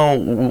 And, you know,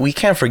 we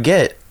can't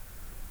forget,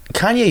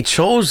 Kanye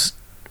chose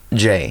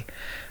Jay.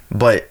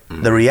 But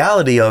the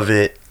reality of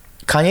it,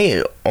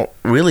 Kanye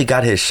really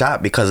got his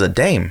shot because of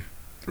Dame.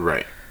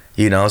 Right.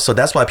 You know, so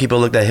that's why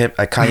people looked at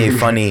Kanye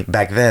funny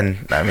back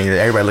then. I mean,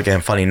 everybody look at him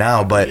funny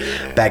now, but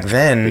back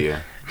then...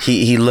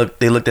 They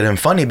looked at him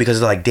funny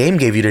because like Dame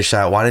gave you the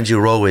shot. Why didn't you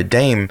roll with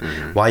Dame?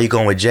 Why are you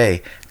going with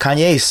Jay?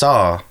 Kanye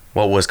saw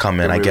what was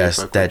coming. Really, I guess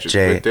that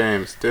Jay.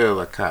 Dame still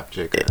a cop,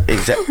 Jacob.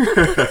 Exactly.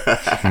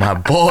 My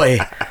boy.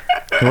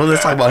 Well,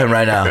 let's talk about him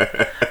right now.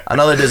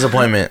 Another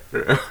disappointment.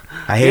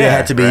 I hate it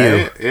had to be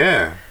you.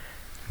 Yeah.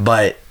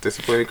 But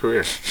disappointing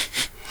career.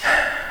 $.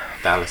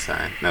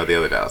 No, the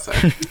other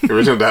 $. The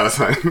original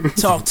 $.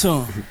 Talk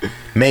to him.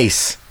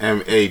 Mace.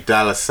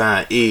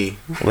 $E.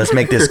 Let's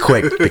make this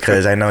quick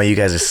because I know you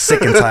guys are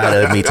sick and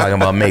tired of me talking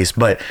about Mace.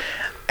 But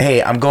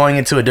hey, I'm going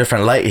into a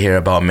different light here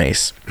about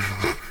Mace.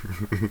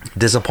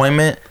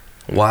 Disappointment.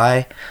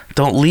 Why?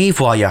 Don't leave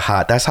while you're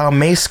hot. That's how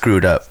Mace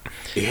screwed up.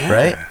 Yeah.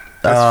 Right?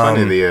 That's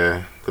funny,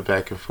 the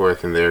back and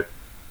forth in their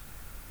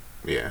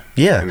in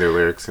their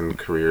lyrics and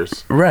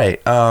careers.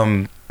 Right.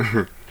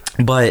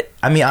 But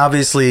I mean,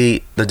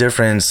 obviously the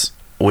difference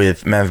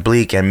with Mev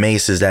Bleak and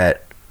Mace is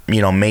that,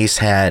 you know, Mace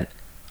had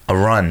a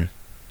run,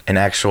 an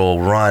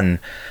actual run,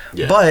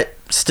 but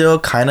still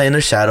kind of in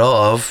the shadow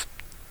of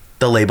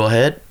the label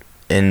head.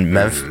 In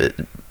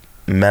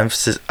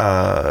Memp's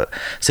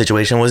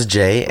situation was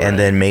Jay, and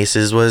then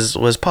Mace's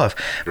was Puff.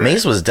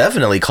 Mace was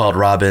definitely called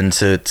Robin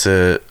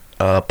to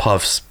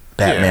Puff's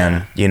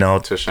Batman, you know,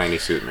 to Shiny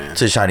Suit Man.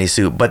 To Shiny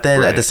Suit. But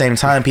then at the same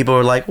time, people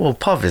were like, well,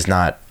 Puff is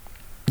not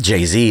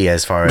Jay-Z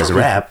as far as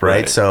rap,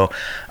 right? So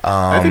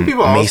I think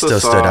people Mace also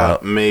still stood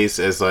out. Mace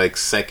as like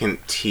second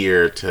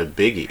tier to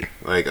Biggie.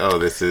 Like, oh,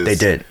 this is... They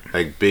did.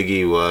 Like,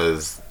 Biggie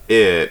was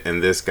it,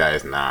 and this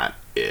guy's not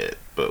it.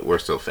 But we're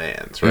still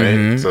fans,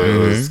 right? So it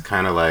was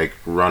kind of like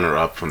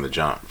runner-up from the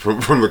jump. From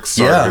the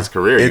start of his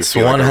career. It's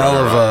one like hell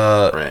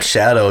of a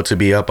shadow to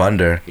be up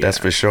under. That's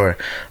for sure.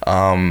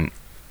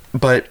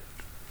 But,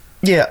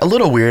 yeah, a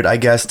little weird, I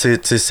guess, to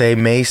say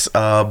Mace.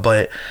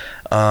 But,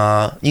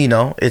 you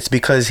know, it's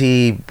because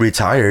he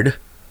retired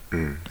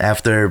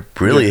after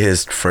really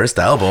his first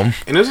album.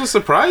 And it was a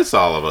surprise to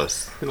all of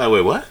us. You're like,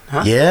 wait, what?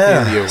 Huh?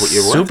 Yeah, you're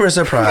super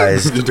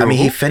surprised. I mean,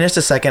 he finished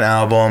the second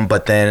album,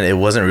 but then it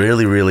wasn't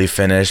really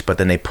finished, but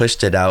then they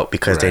pushed it out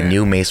because they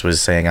knew Mace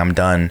was saying, I'm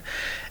done.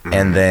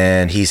 And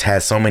then he's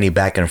had so many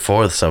back and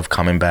forths of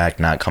coming back,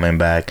 not coming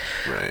back.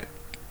 Right.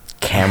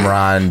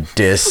 Cameron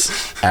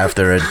diss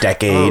after a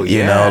decade,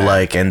 you know,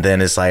 like, and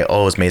then it's like,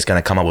 oh, is Mace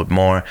gonna come up with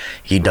more?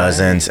 He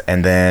doesn't,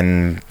 and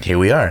then here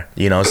we are,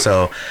 you know.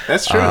 So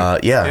that's true.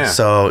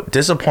 So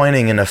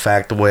disappointing in the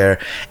fact where,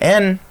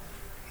 and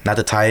not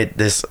to tie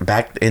this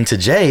back into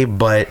Jay,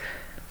 but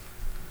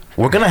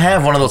we're gonna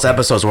have one of those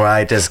episodes where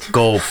I just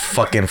go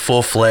fucking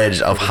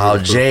full-fledged of how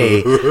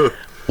Jay,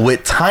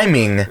 with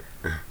timing,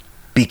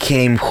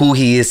 became who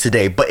he is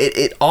today. But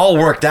it all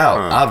worked out,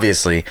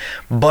 obviously,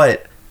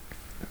 but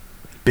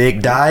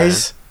Big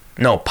dies.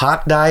 No,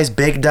 Pac dies.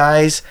 Big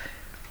dies.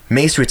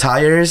 Mace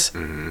retires.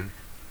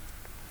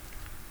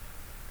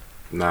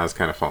 Nas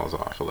kind of falls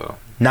off a little.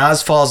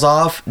 Nas falls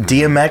off.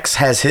 DMX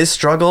has his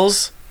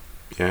struggles.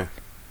 Yeah.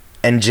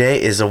 And Jay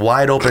is a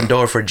wide open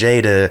door for Jay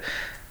to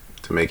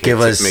make give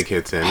hits, us make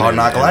hits in Hard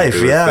Knock Life.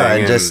 Yeah,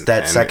 and just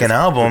that second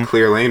album.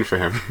 Clear lane for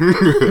him.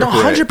 No,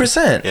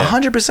 100%.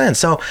 100%.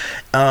 So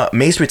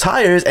Mace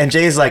retires and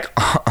Jay's like,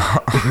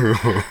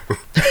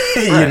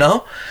 you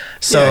know?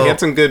 So he had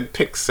some good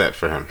picks set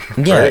for him.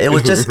 Yeah, it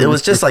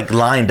was just like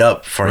lined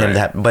up for him to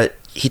have, but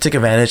he took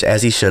advantage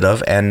as he should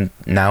have, and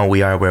now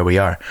we are where we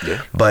are.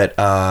 Yeah. But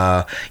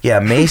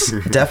Mace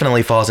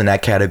definitely falls in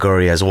that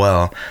category as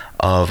well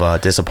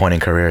of disappointing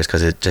careers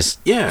because it just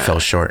fell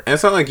short. And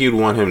it's not like you'd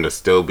want him to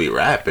still be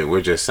rapping.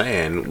 We're just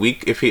saying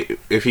if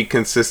he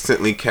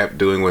consistently kept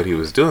doing what he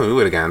was doing, we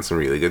would have gotten some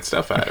really good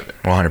stuff out of it.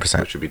 100%,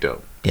 which would be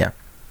dope. Yeah.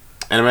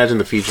 And imagine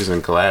the features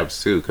and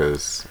collabs too,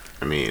 because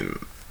I mean,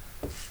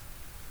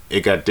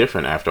 it got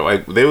different after.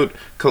 Like they would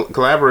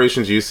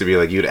collaborations used to be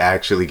like you'd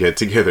actually get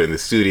together in the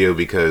studio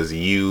because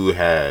you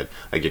had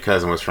like your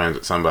cousin was friends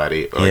with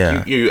somebody, or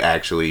like you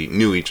actually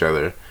knew each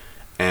other,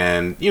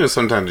 and you know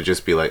sometimes it'd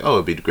just be like, oh,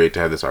 it'd be great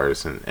to have this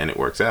artist, and it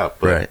works out.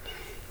 But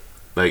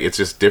like it's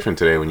just different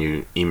today when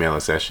you email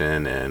a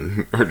session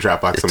and or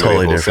Dropbox somebody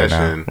totally a whole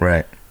session, now.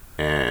 Right?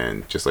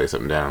 And just lay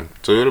something down.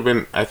 So it would have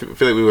been. I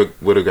feel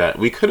like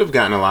we could have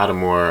gotten a lot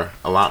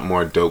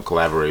more dope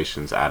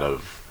collaborations out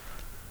of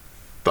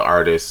the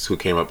artists who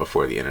came up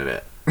before the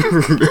internet.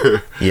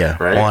 Yeah,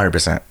 right?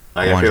 100%.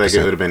 Like, I feel like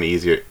it would have been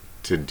easier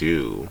to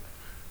do,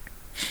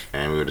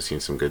 and we would have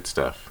seen some good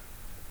stuff.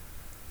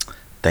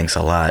 Thanks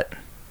a lot.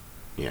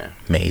 Yeah.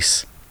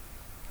 Mace.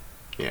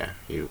 Yeah,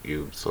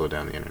 you slow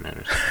down the internet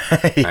or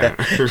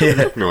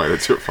something. No,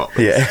 that's your fault.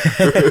 Yeah.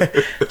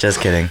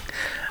 Just kidding.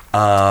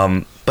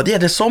 But yeah,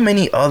 there's so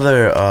many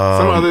other...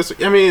 some others.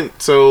 I mean,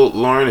 so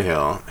Lauryn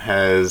Hill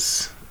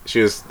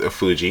she was a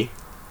Fuji,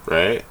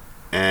 right?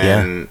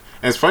 And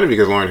it's funny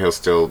because Lauryn Hill's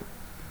still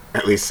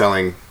at least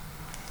selling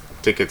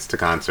tickets to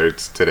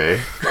concerts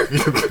today.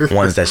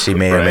 Ones that she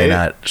may or may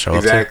not show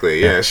up to.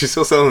 Exactly, yeah. She's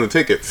still selling the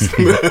tickets.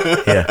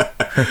 Yeah.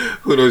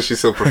 Who knows, she's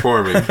still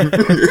performing.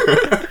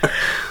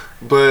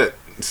 But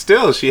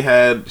still, she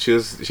had the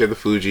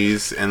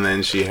Fugees, and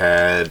then she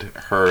had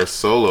her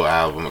solo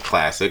album, a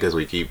classic, as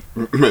we keep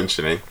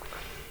mentioning.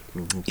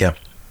 Yeah.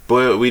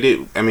 But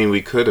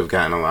we could have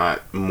gotten a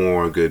lot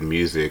more good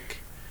music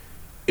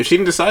if she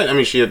didn't decide. I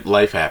mean,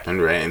 life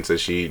happened, right? And so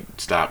she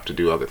stopped to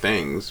do other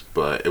things,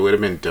 but it would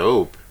have been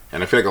dope.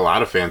 And I feel like a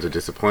lot of fans are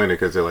disappointed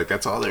because they're like,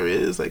 that's all there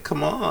is? Like,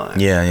 come on.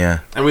 Yeah.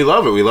 And we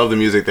love it. We love the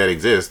music that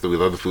exists. We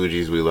love the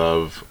Fugees. We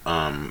love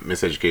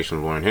Miseducation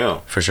of Lauryn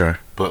Hill. For sure.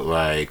 But,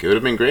 like, it would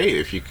have been great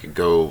if you could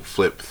go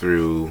flip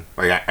through.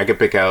 Like, I could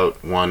pick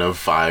out one of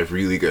 5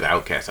 really good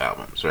Outkast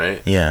albums,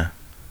 right? Yeah.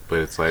 But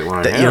it's like,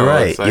 you're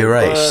right. Like, you're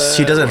right.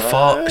 She doesn't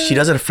fall. She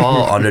doesn't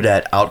fall under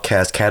that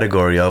outcast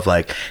category of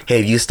like, hey,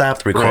 if you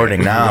stopped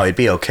recording now, it'd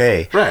be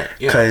okay. Right.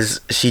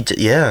 Because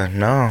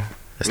no,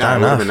 it's not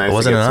enough. Nice it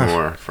wasn't enough.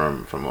 More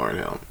from Lauryn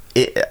Hill.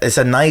 It's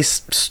a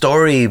nice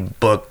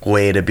storybook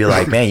way to be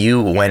like, man,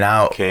 you went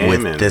out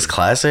with this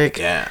classic.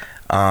 Yeah.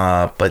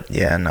 But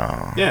yeah,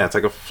 no. Yeah, it's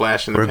like a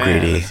flash in the pan. We're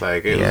greedy. It's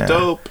like it was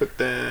dope, but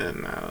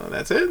then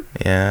that's it.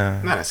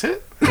 Yeah. No, that's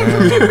it.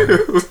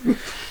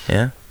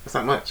 Yeah. That's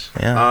not much.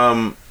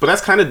 Yeah. But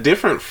that's kind of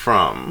different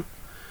from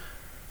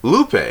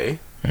Lupe,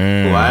 who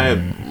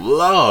I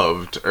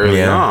loved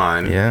early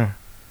on. Yeah.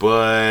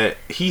 But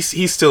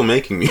he's still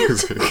making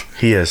music.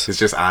 He is. It's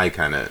just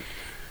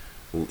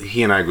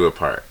he and I grew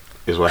apart.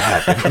 Is what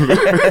happened.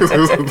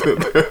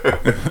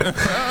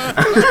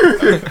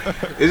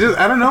 It's just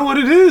I don't know what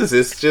it is.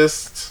 It's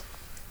just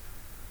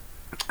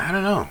I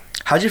don't know.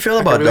 How'd you feel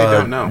about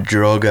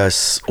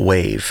Drogas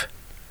Wave?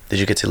 Did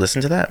you get to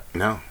listen to that?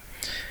 No.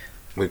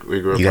 We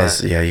grew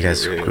apart. You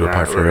guys grew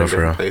apart for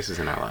real. Places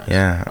in our lives.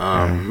 Yeah.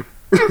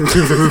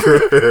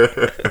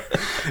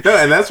 No,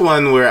 and that's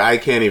one where I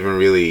can't even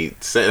really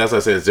say. That's why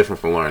I say it's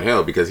different from Lauryn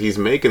Hill because he's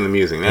making the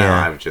music now.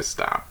 Yeah. I've just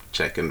stopped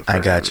checking. I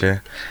got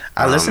you.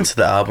 I listened to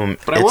the album,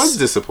 but I was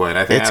disappointed.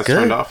 I think I was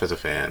turned off as a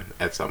fan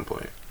at some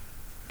point.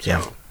 So,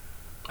 yeah,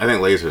 I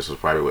think Lasers was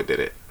probably what did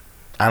it.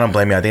 I don't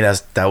blame you. I think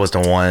that was the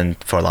one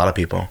for a lot of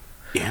people.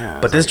 Yeah,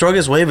 but this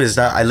Drogas Wave is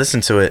not. I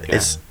listened to it.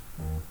 Yeah.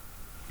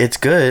 It's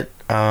good.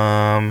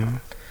 Pardon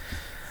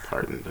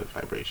the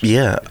vibration.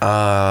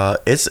 Yeah,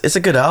 it's a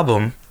good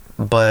album,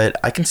 but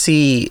I can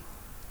see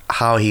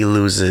how he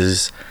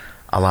loses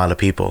a lot of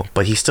people,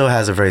 but he still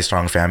has a very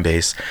strong fan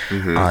base.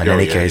 In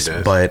any case,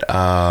 but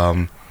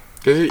I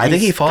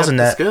think he falls in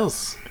that.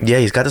 Skills. Yeah,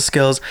 he's got the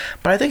skills,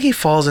 but I think he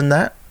falls in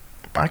that.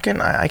 I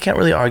can't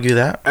really argue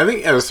that. I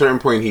think at a certain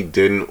point he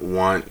didn't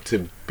want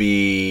to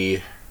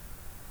be.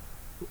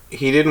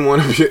 He didn't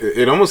want to be.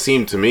 It almost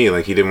seemed to me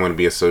like he didn't want to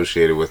be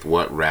associated with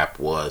what rap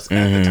was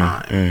at the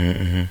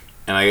time.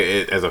 And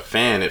as a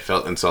fan, it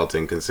felt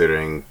insulting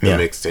considering the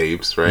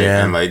mixtapes, right?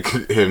 Yeah. And like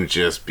him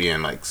just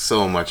being like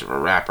so much of a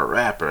rapper.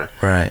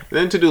 Right. And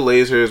then to do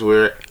Lasers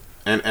where,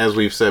 and as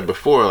we've said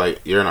before, like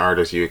you're an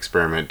artist, you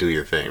experiment, do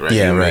your thing, right?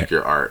 Yeah, you make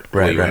your art.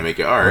 Right. You want to make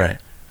your art. Right.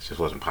 It just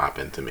wasn't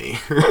popping to me.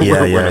 When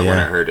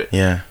I heard it.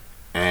 Yeah.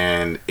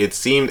 And it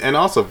seemed, and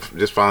also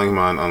just following him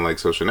on like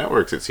social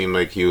networks, it seemed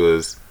like he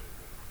was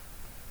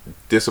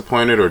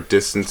disappointed or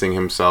distancing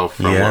himself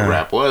from what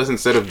rap was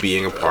instead of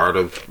being a part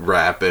of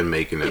rap and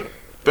making it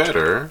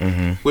better,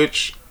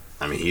 which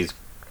I mean he's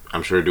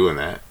I'm sure doing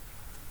that.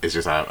 It's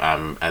just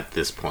I'm at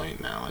this point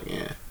now like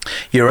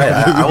you're right.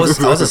 I was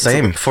the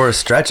same for a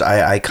stretch.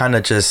 I kind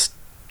of just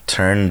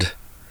turned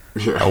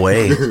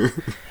away,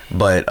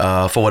 but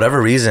for whatever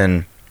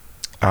reason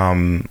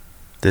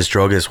this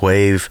Drogas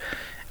Wave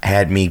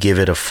had me give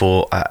it a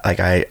full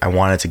I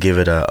wanted to give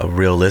it a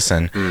real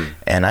listen,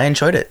 and I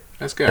enjoyed it.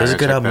 That's good. It was a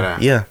good album.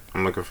 Yeah,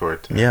 I'm looking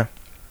forward to it. Yeah,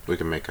 we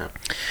can make up.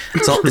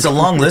 It's a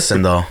long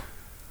listen though.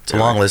 It's a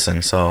long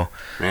listen, so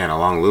man, a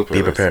long loop.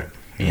 Be prepared.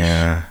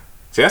 Yeah.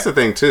 See, that's the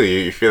thing too.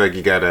 You feel like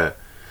you gotta,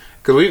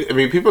 because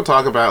people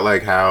talk about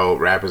like how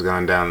rap has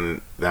gone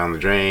down the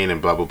drain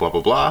and blah blah blah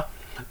blah blah.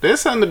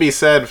 There's something to be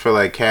said for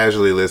like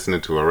casually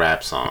listening to a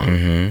rap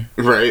song,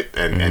 right?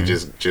 And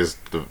just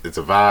it's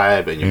a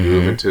vibe and you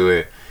groove into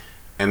it,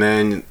 and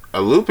then a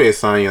Lupe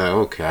song, you're like,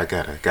 okay, I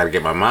gotta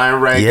get my mind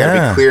right,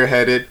 gotta be clear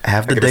headed,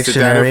 have the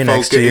dictionary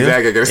next to you.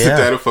 Exactly, I gotta sit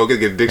down and focus,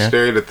 get a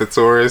dictionary, the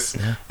thesaurus,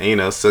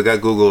 and still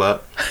got Google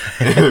up,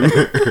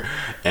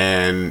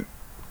 and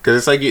because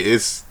it's like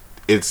it's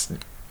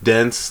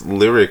dense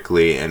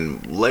lyrically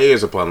and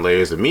layers upon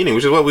layers of meaning,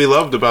 which is what we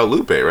loved about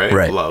Lupe,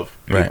 right? Love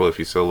people if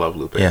you still love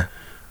Lupe. Yeah,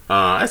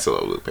 I still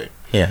love Lupe.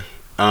 Yeah,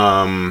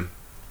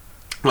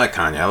 like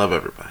Kanye, I love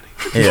everybody.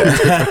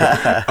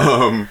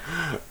 Yeah.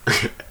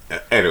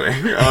 Anyway,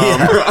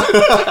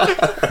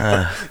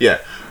 yeah,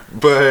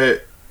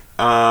 but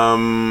I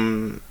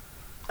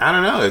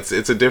don't know.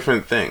 It's a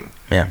different thing.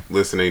 Yeah,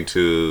 listening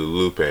to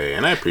Lupe,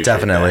 and I appreciate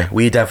that.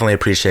 We definitely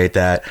appreciate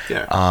that.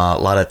 Yeah, a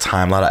lot of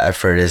time, a lot of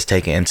effort is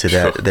taken into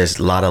that. There's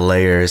a lot of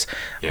layers.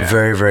 Yeah.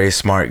 Very, very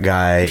smart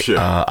guy. Sure.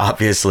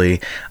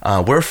 Obviously,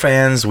 we're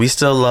fans. We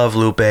still love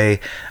Lupe.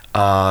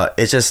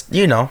 It's just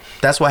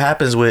that's what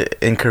happens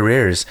in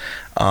careers,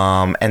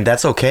 and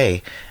that's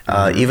okay.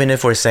 Even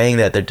if we're saying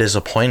that they're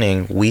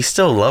disappointing, we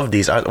still love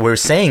these. We're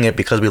saying it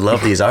because we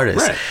love these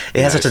artists. Right.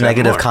 It has such a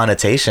negative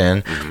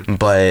connotation,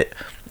 but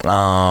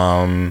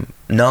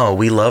no,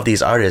 we love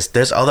these artists.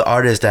 There's other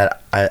artists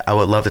that I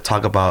would love to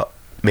talk about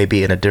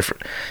maybe on a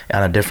different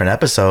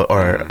episode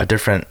or a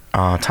different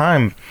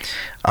time.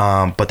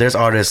 But there's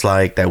artists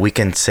like that we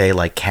can say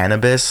like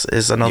Cannabis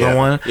is another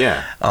one.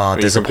 Yeah.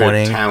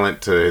 Disappointing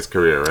talent to his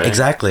career, right?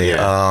 Exactly.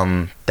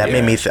 Yeah. That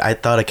made me. I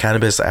thought of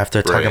Cannabis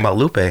after talking about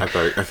Lupe. I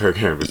thought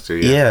Cannabis too.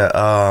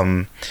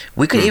 Yeah.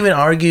 We could even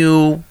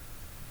argue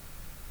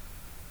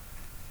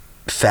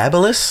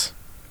Fabulous.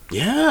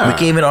 Yeah. We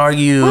can even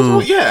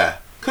argue.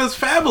 Because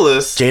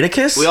Fabulous.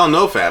 Jadakiss. We all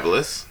know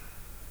Fabulous.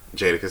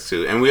 Jadakiss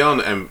too, and we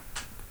all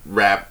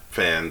rap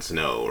fans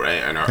know,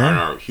 right? And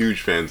are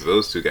huge fans of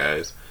those two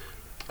guys.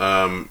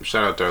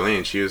 Shout out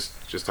Darlene. She was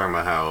just talking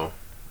about how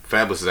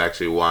Fabulous is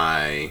actually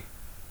why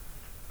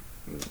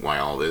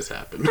all this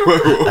happened.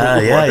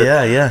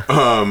 Yeah.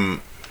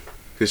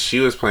 Because she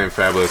was playing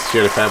Fabulous. She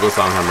had a Fabulous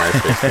on her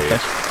MySpace page.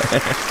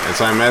 And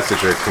so I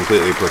messaged her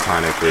completely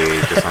platonically,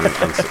 just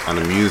on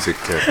a music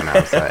tip, and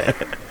I was like,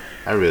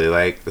 I really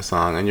like the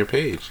song on your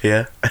page.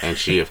 Yeah. And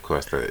she, of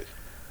course, thought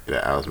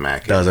that I was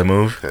macking. That was a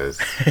move? Because,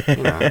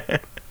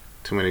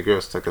 too many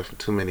girls took up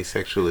too many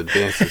sexual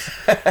advances.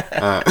 No.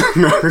 I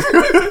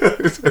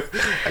just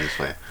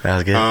play. That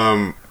was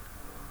good.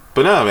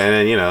 But no, man,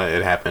 and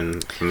it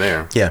happened from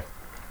there. Yeah.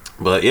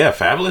 But yeah,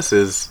 Fabulous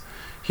is...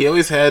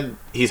 He's had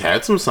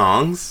some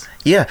songs.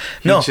 Yeah.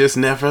 No. He just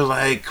never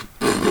like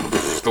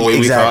the way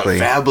we thought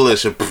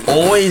Fabulous.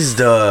 Always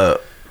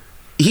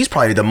he's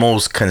probably the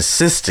most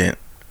consistent,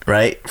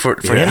 right? For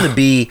him to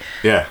be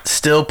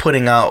still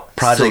putting out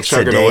projects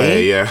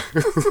today. Away,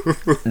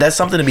 that's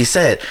something to be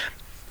said.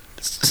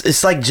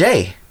 It's like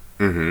Jay,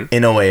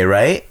 in a way,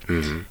 right?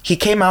 Mm-hmm. He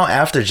came out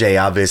after Jay,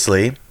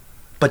 obviously,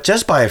 but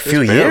just by a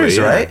few years,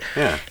 right?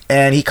 Yeah.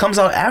 And he comes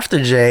out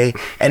after Jay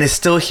and is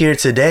still here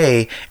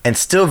today and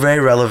still very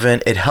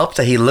relevant. It helps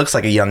that he looks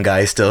like a young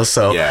guy still.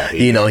 So,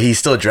 he's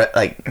still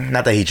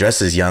not that he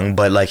dresses young,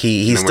 but like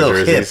he's still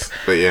hip.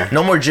 But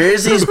no more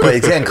jerseys, but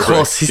it's getting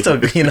close. He's still,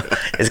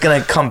 it's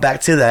going to come back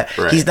to that.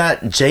 Right. He's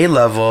not Jay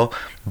level,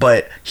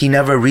 but he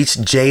never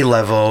reached Jay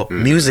level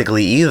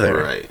musically either.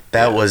 Right.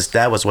 That was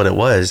what it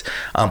was.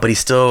 But he's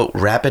still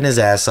rapping his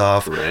ass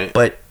off. Right.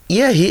 But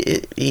yeah,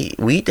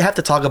 we have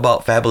to talk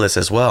about Fabulous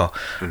as well.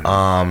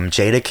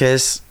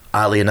 Jadakiss,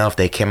 oddly enough,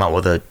 they came out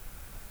with a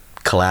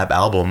collab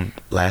album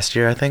last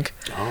year, I think.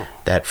 Oh.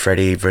 That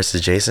Freddie versus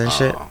Jason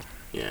shit.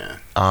 Yeah.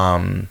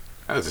 That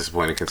was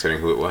disappointing considering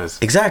who it was.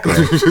 Exactly.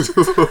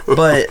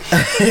 but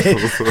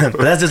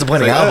that's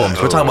disappointing albums.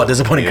 We're talking about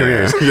disappointing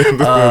careers.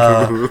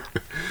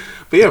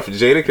 But yeah, for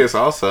Jadakiss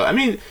also, I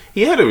mean,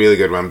 he had a really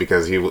good run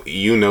because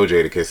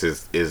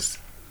Jadakiss is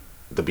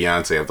the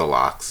Beyonce of the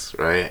locks,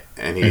 right?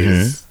 And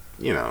he's,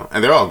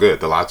 and they're all good.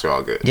 The locks are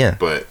all good. Yeah.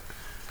 But,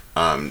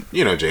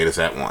 Jada's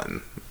at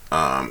one.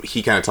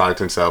 He kind of talked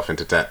himself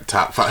into that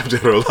top 5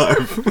 Dead or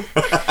Alive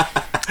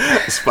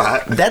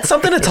spot. That's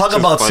something to talk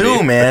about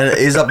too, man.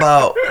 Is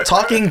about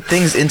talking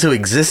things into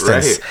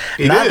existence.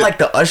 Right. Not like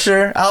the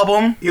Usher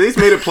album. He at least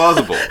made it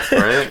plausible,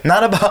 right?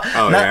 Not about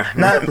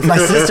not my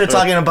sister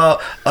talking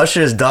about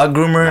Usher's dog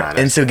groomer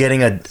into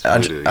getting a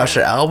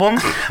Usher album,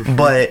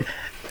 but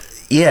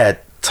yeah,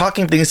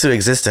 talking things to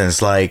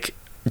existence like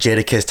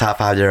Jadakiss top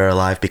 5 Dead or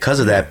Alive. Because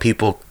of that,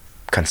 people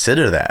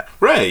consider that.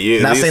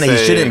 Right. Not saying that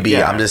he shouldn't be.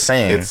 I'm just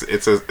saying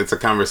it's a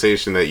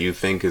conversation that you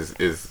think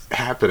is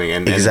happening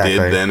and did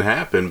then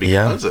happen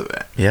because of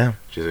that. Yeah.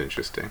 Which is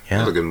interesting. Yeah.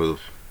 That was a good move,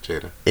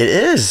 Jada. It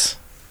is.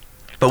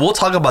 But we'll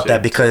talk about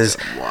that because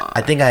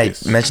I think I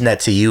mentioned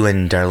that to you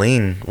and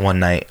Darlene one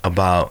night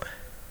about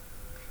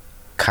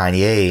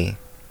Kanye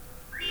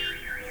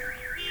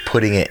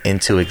putting it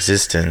into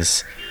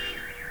existence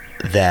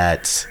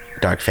that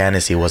Dark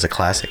Fantasy was a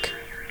classic.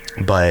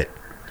 But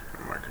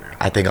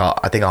I think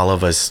all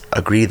of us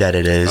agree that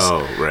it is.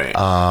 Oh, right.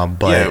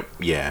 But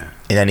yeah.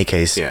 In any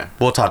case,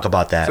 we'll talk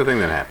about that. It's a thing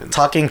that happens.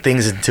 Talking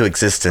things into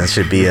existence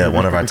should be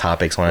one of our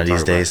topics one of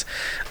these days.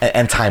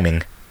 And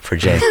timing for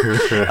Jay.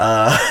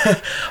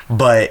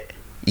 But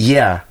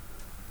yeah,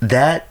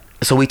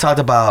 so we talked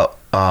about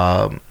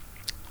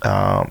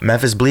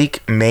Memphis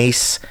Bleak,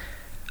 Mace,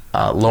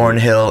 Lauryn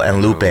Hill,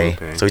 and Lupe.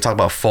 So we talked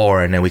about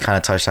 4, and then we kind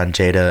of touched on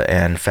Jada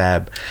and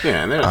Fab.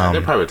 Yeah, and there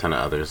are probably a ton of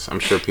others. I'm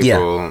sure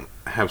people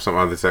have some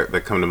others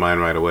that come to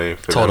mind right away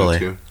for them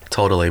too.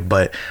 Totally.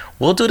 But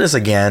we'll do this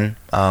again.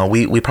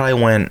 We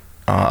probably went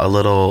a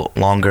little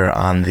longer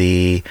on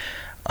the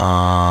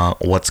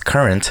what's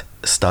current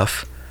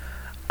stuff.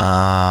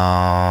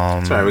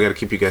 Sorry, we got to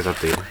keep you guys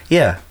updated.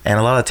 Yeah, and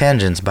a lot of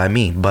tangents by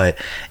me. But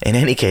in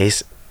any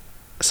case,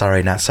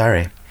 sorry, not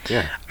sorry.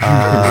 Yeah.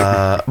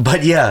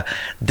 But yeah,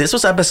 this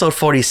was episode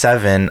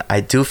 47.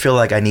 I do feel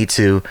like I need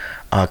to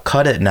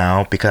cut it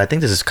now because I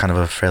think this is kind of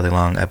a fairly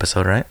long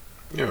episode, right?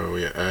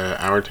 Yeah,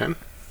 hour 10.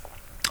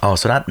 Oh,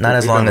 so not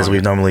as long as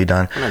we've normally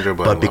done.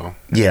 But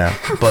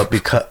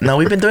because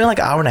we've been doing like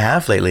an hour and a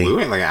half lately. We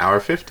went like an hour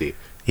 50.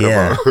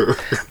 Yeah.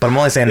 But I'm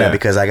only saying that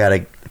because I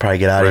gotta probably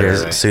get out of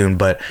here soon.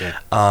 But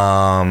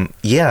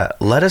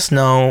let us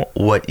know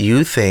what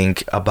you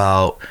think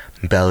about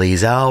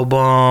Belly's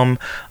album,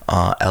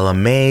 Ella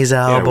Mai's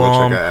album. Yeah,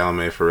 we'll check out Ella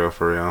Mai for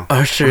real.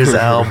 Usher's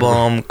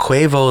album,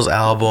 Quavo's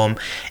album,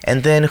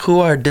 and then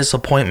who have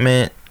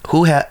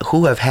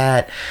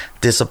had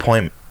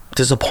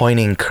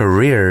disappointing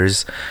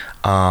careers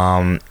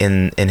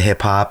in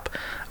hip hop.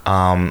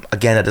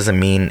 Again, that doesn't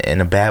mean in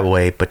a bad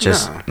way, but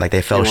just like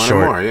they fell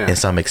short in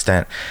some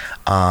extent.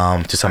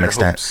 To some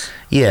extent, hopes.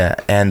 Yeah.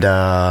 And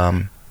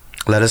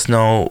let us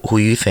know who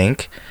you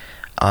think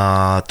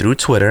through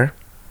Twitter.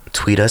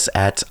 Tweet us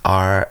at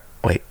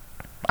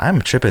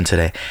I'm tripping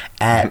today.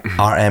 At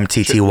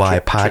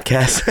RMTTY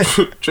Podcast.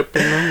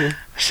 Tripping.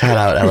 Shout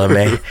out Ella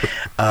Mai.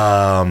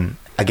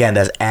 Again,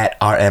 that's at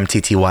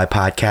RMTTY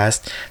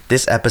Podcast.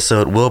 This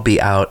episode will be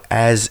out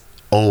as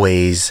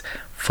always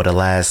for the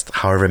last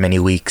however many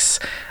weeks,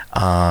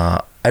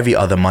 every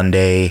other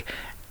Monday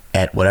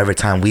at whatever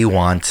time we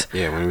want.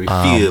 Yeah, when we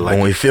feel like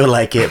when we feel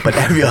like it, but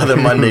every other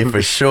Monday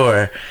for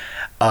sure.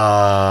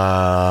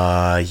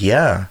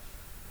 Yeah.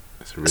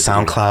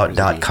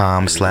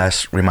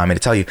 SoundCloud.com/remind me to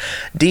tell you.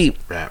 Deep.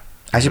 Rap.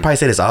 I should probably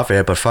say this off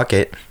air, but fuck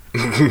it.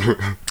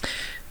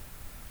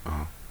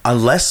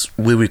 Unless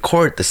we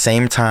record the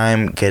same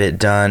time, get it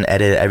done,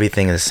 edit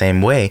everything in the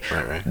same way,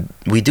 right.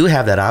 We do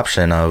have that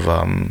option of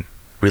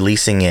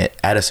releasing it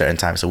at a certain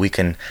time, so we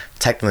can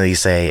technically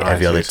say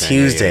every other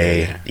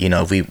Tuesday. Yeah. You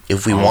know,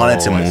 if we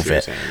wanted to move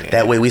it,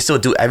 that way we still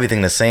do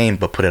everything the same,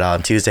 but put it out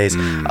on Tuesdays.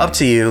 Up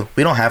to you.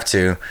 We don't have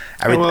to.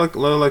 We'll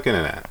look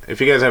into that. If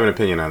you guys have an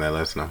opinion on that,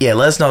 let us know. Yeah,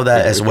 let us know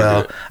that as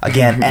well.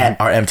 Again,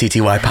 at our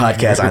MTTY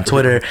Podcast on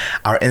Twitter.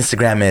 Our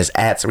Instagram is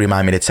at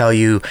Remind Me to Tell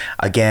You.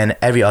 Again,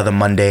 every other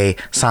Monday,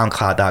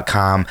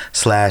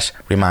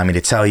 SoundCloud.com/Remind Me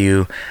to Tell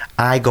You.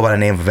 I go by the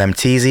name of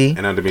Teezy.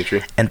 And I'm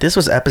Dimitri. And this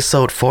was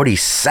episode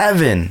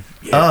 47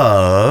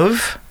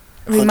 of...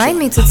 Remind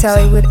me to tell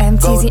you with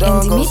Teezy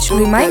and Dimitri.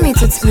 Remind me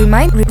to tell you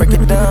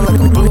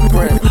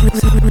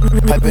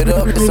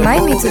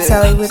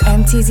with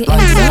Teezy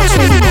and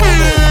Dimitri.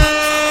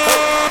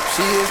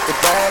 She is the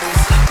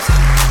baddest.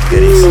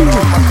 Goodies.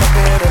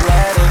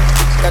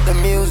 Got the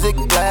music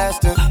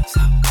blasting.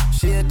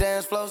 She a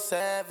dance floor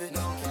savage.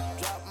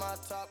 Drop my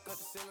top, cut the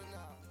ceiling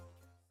out.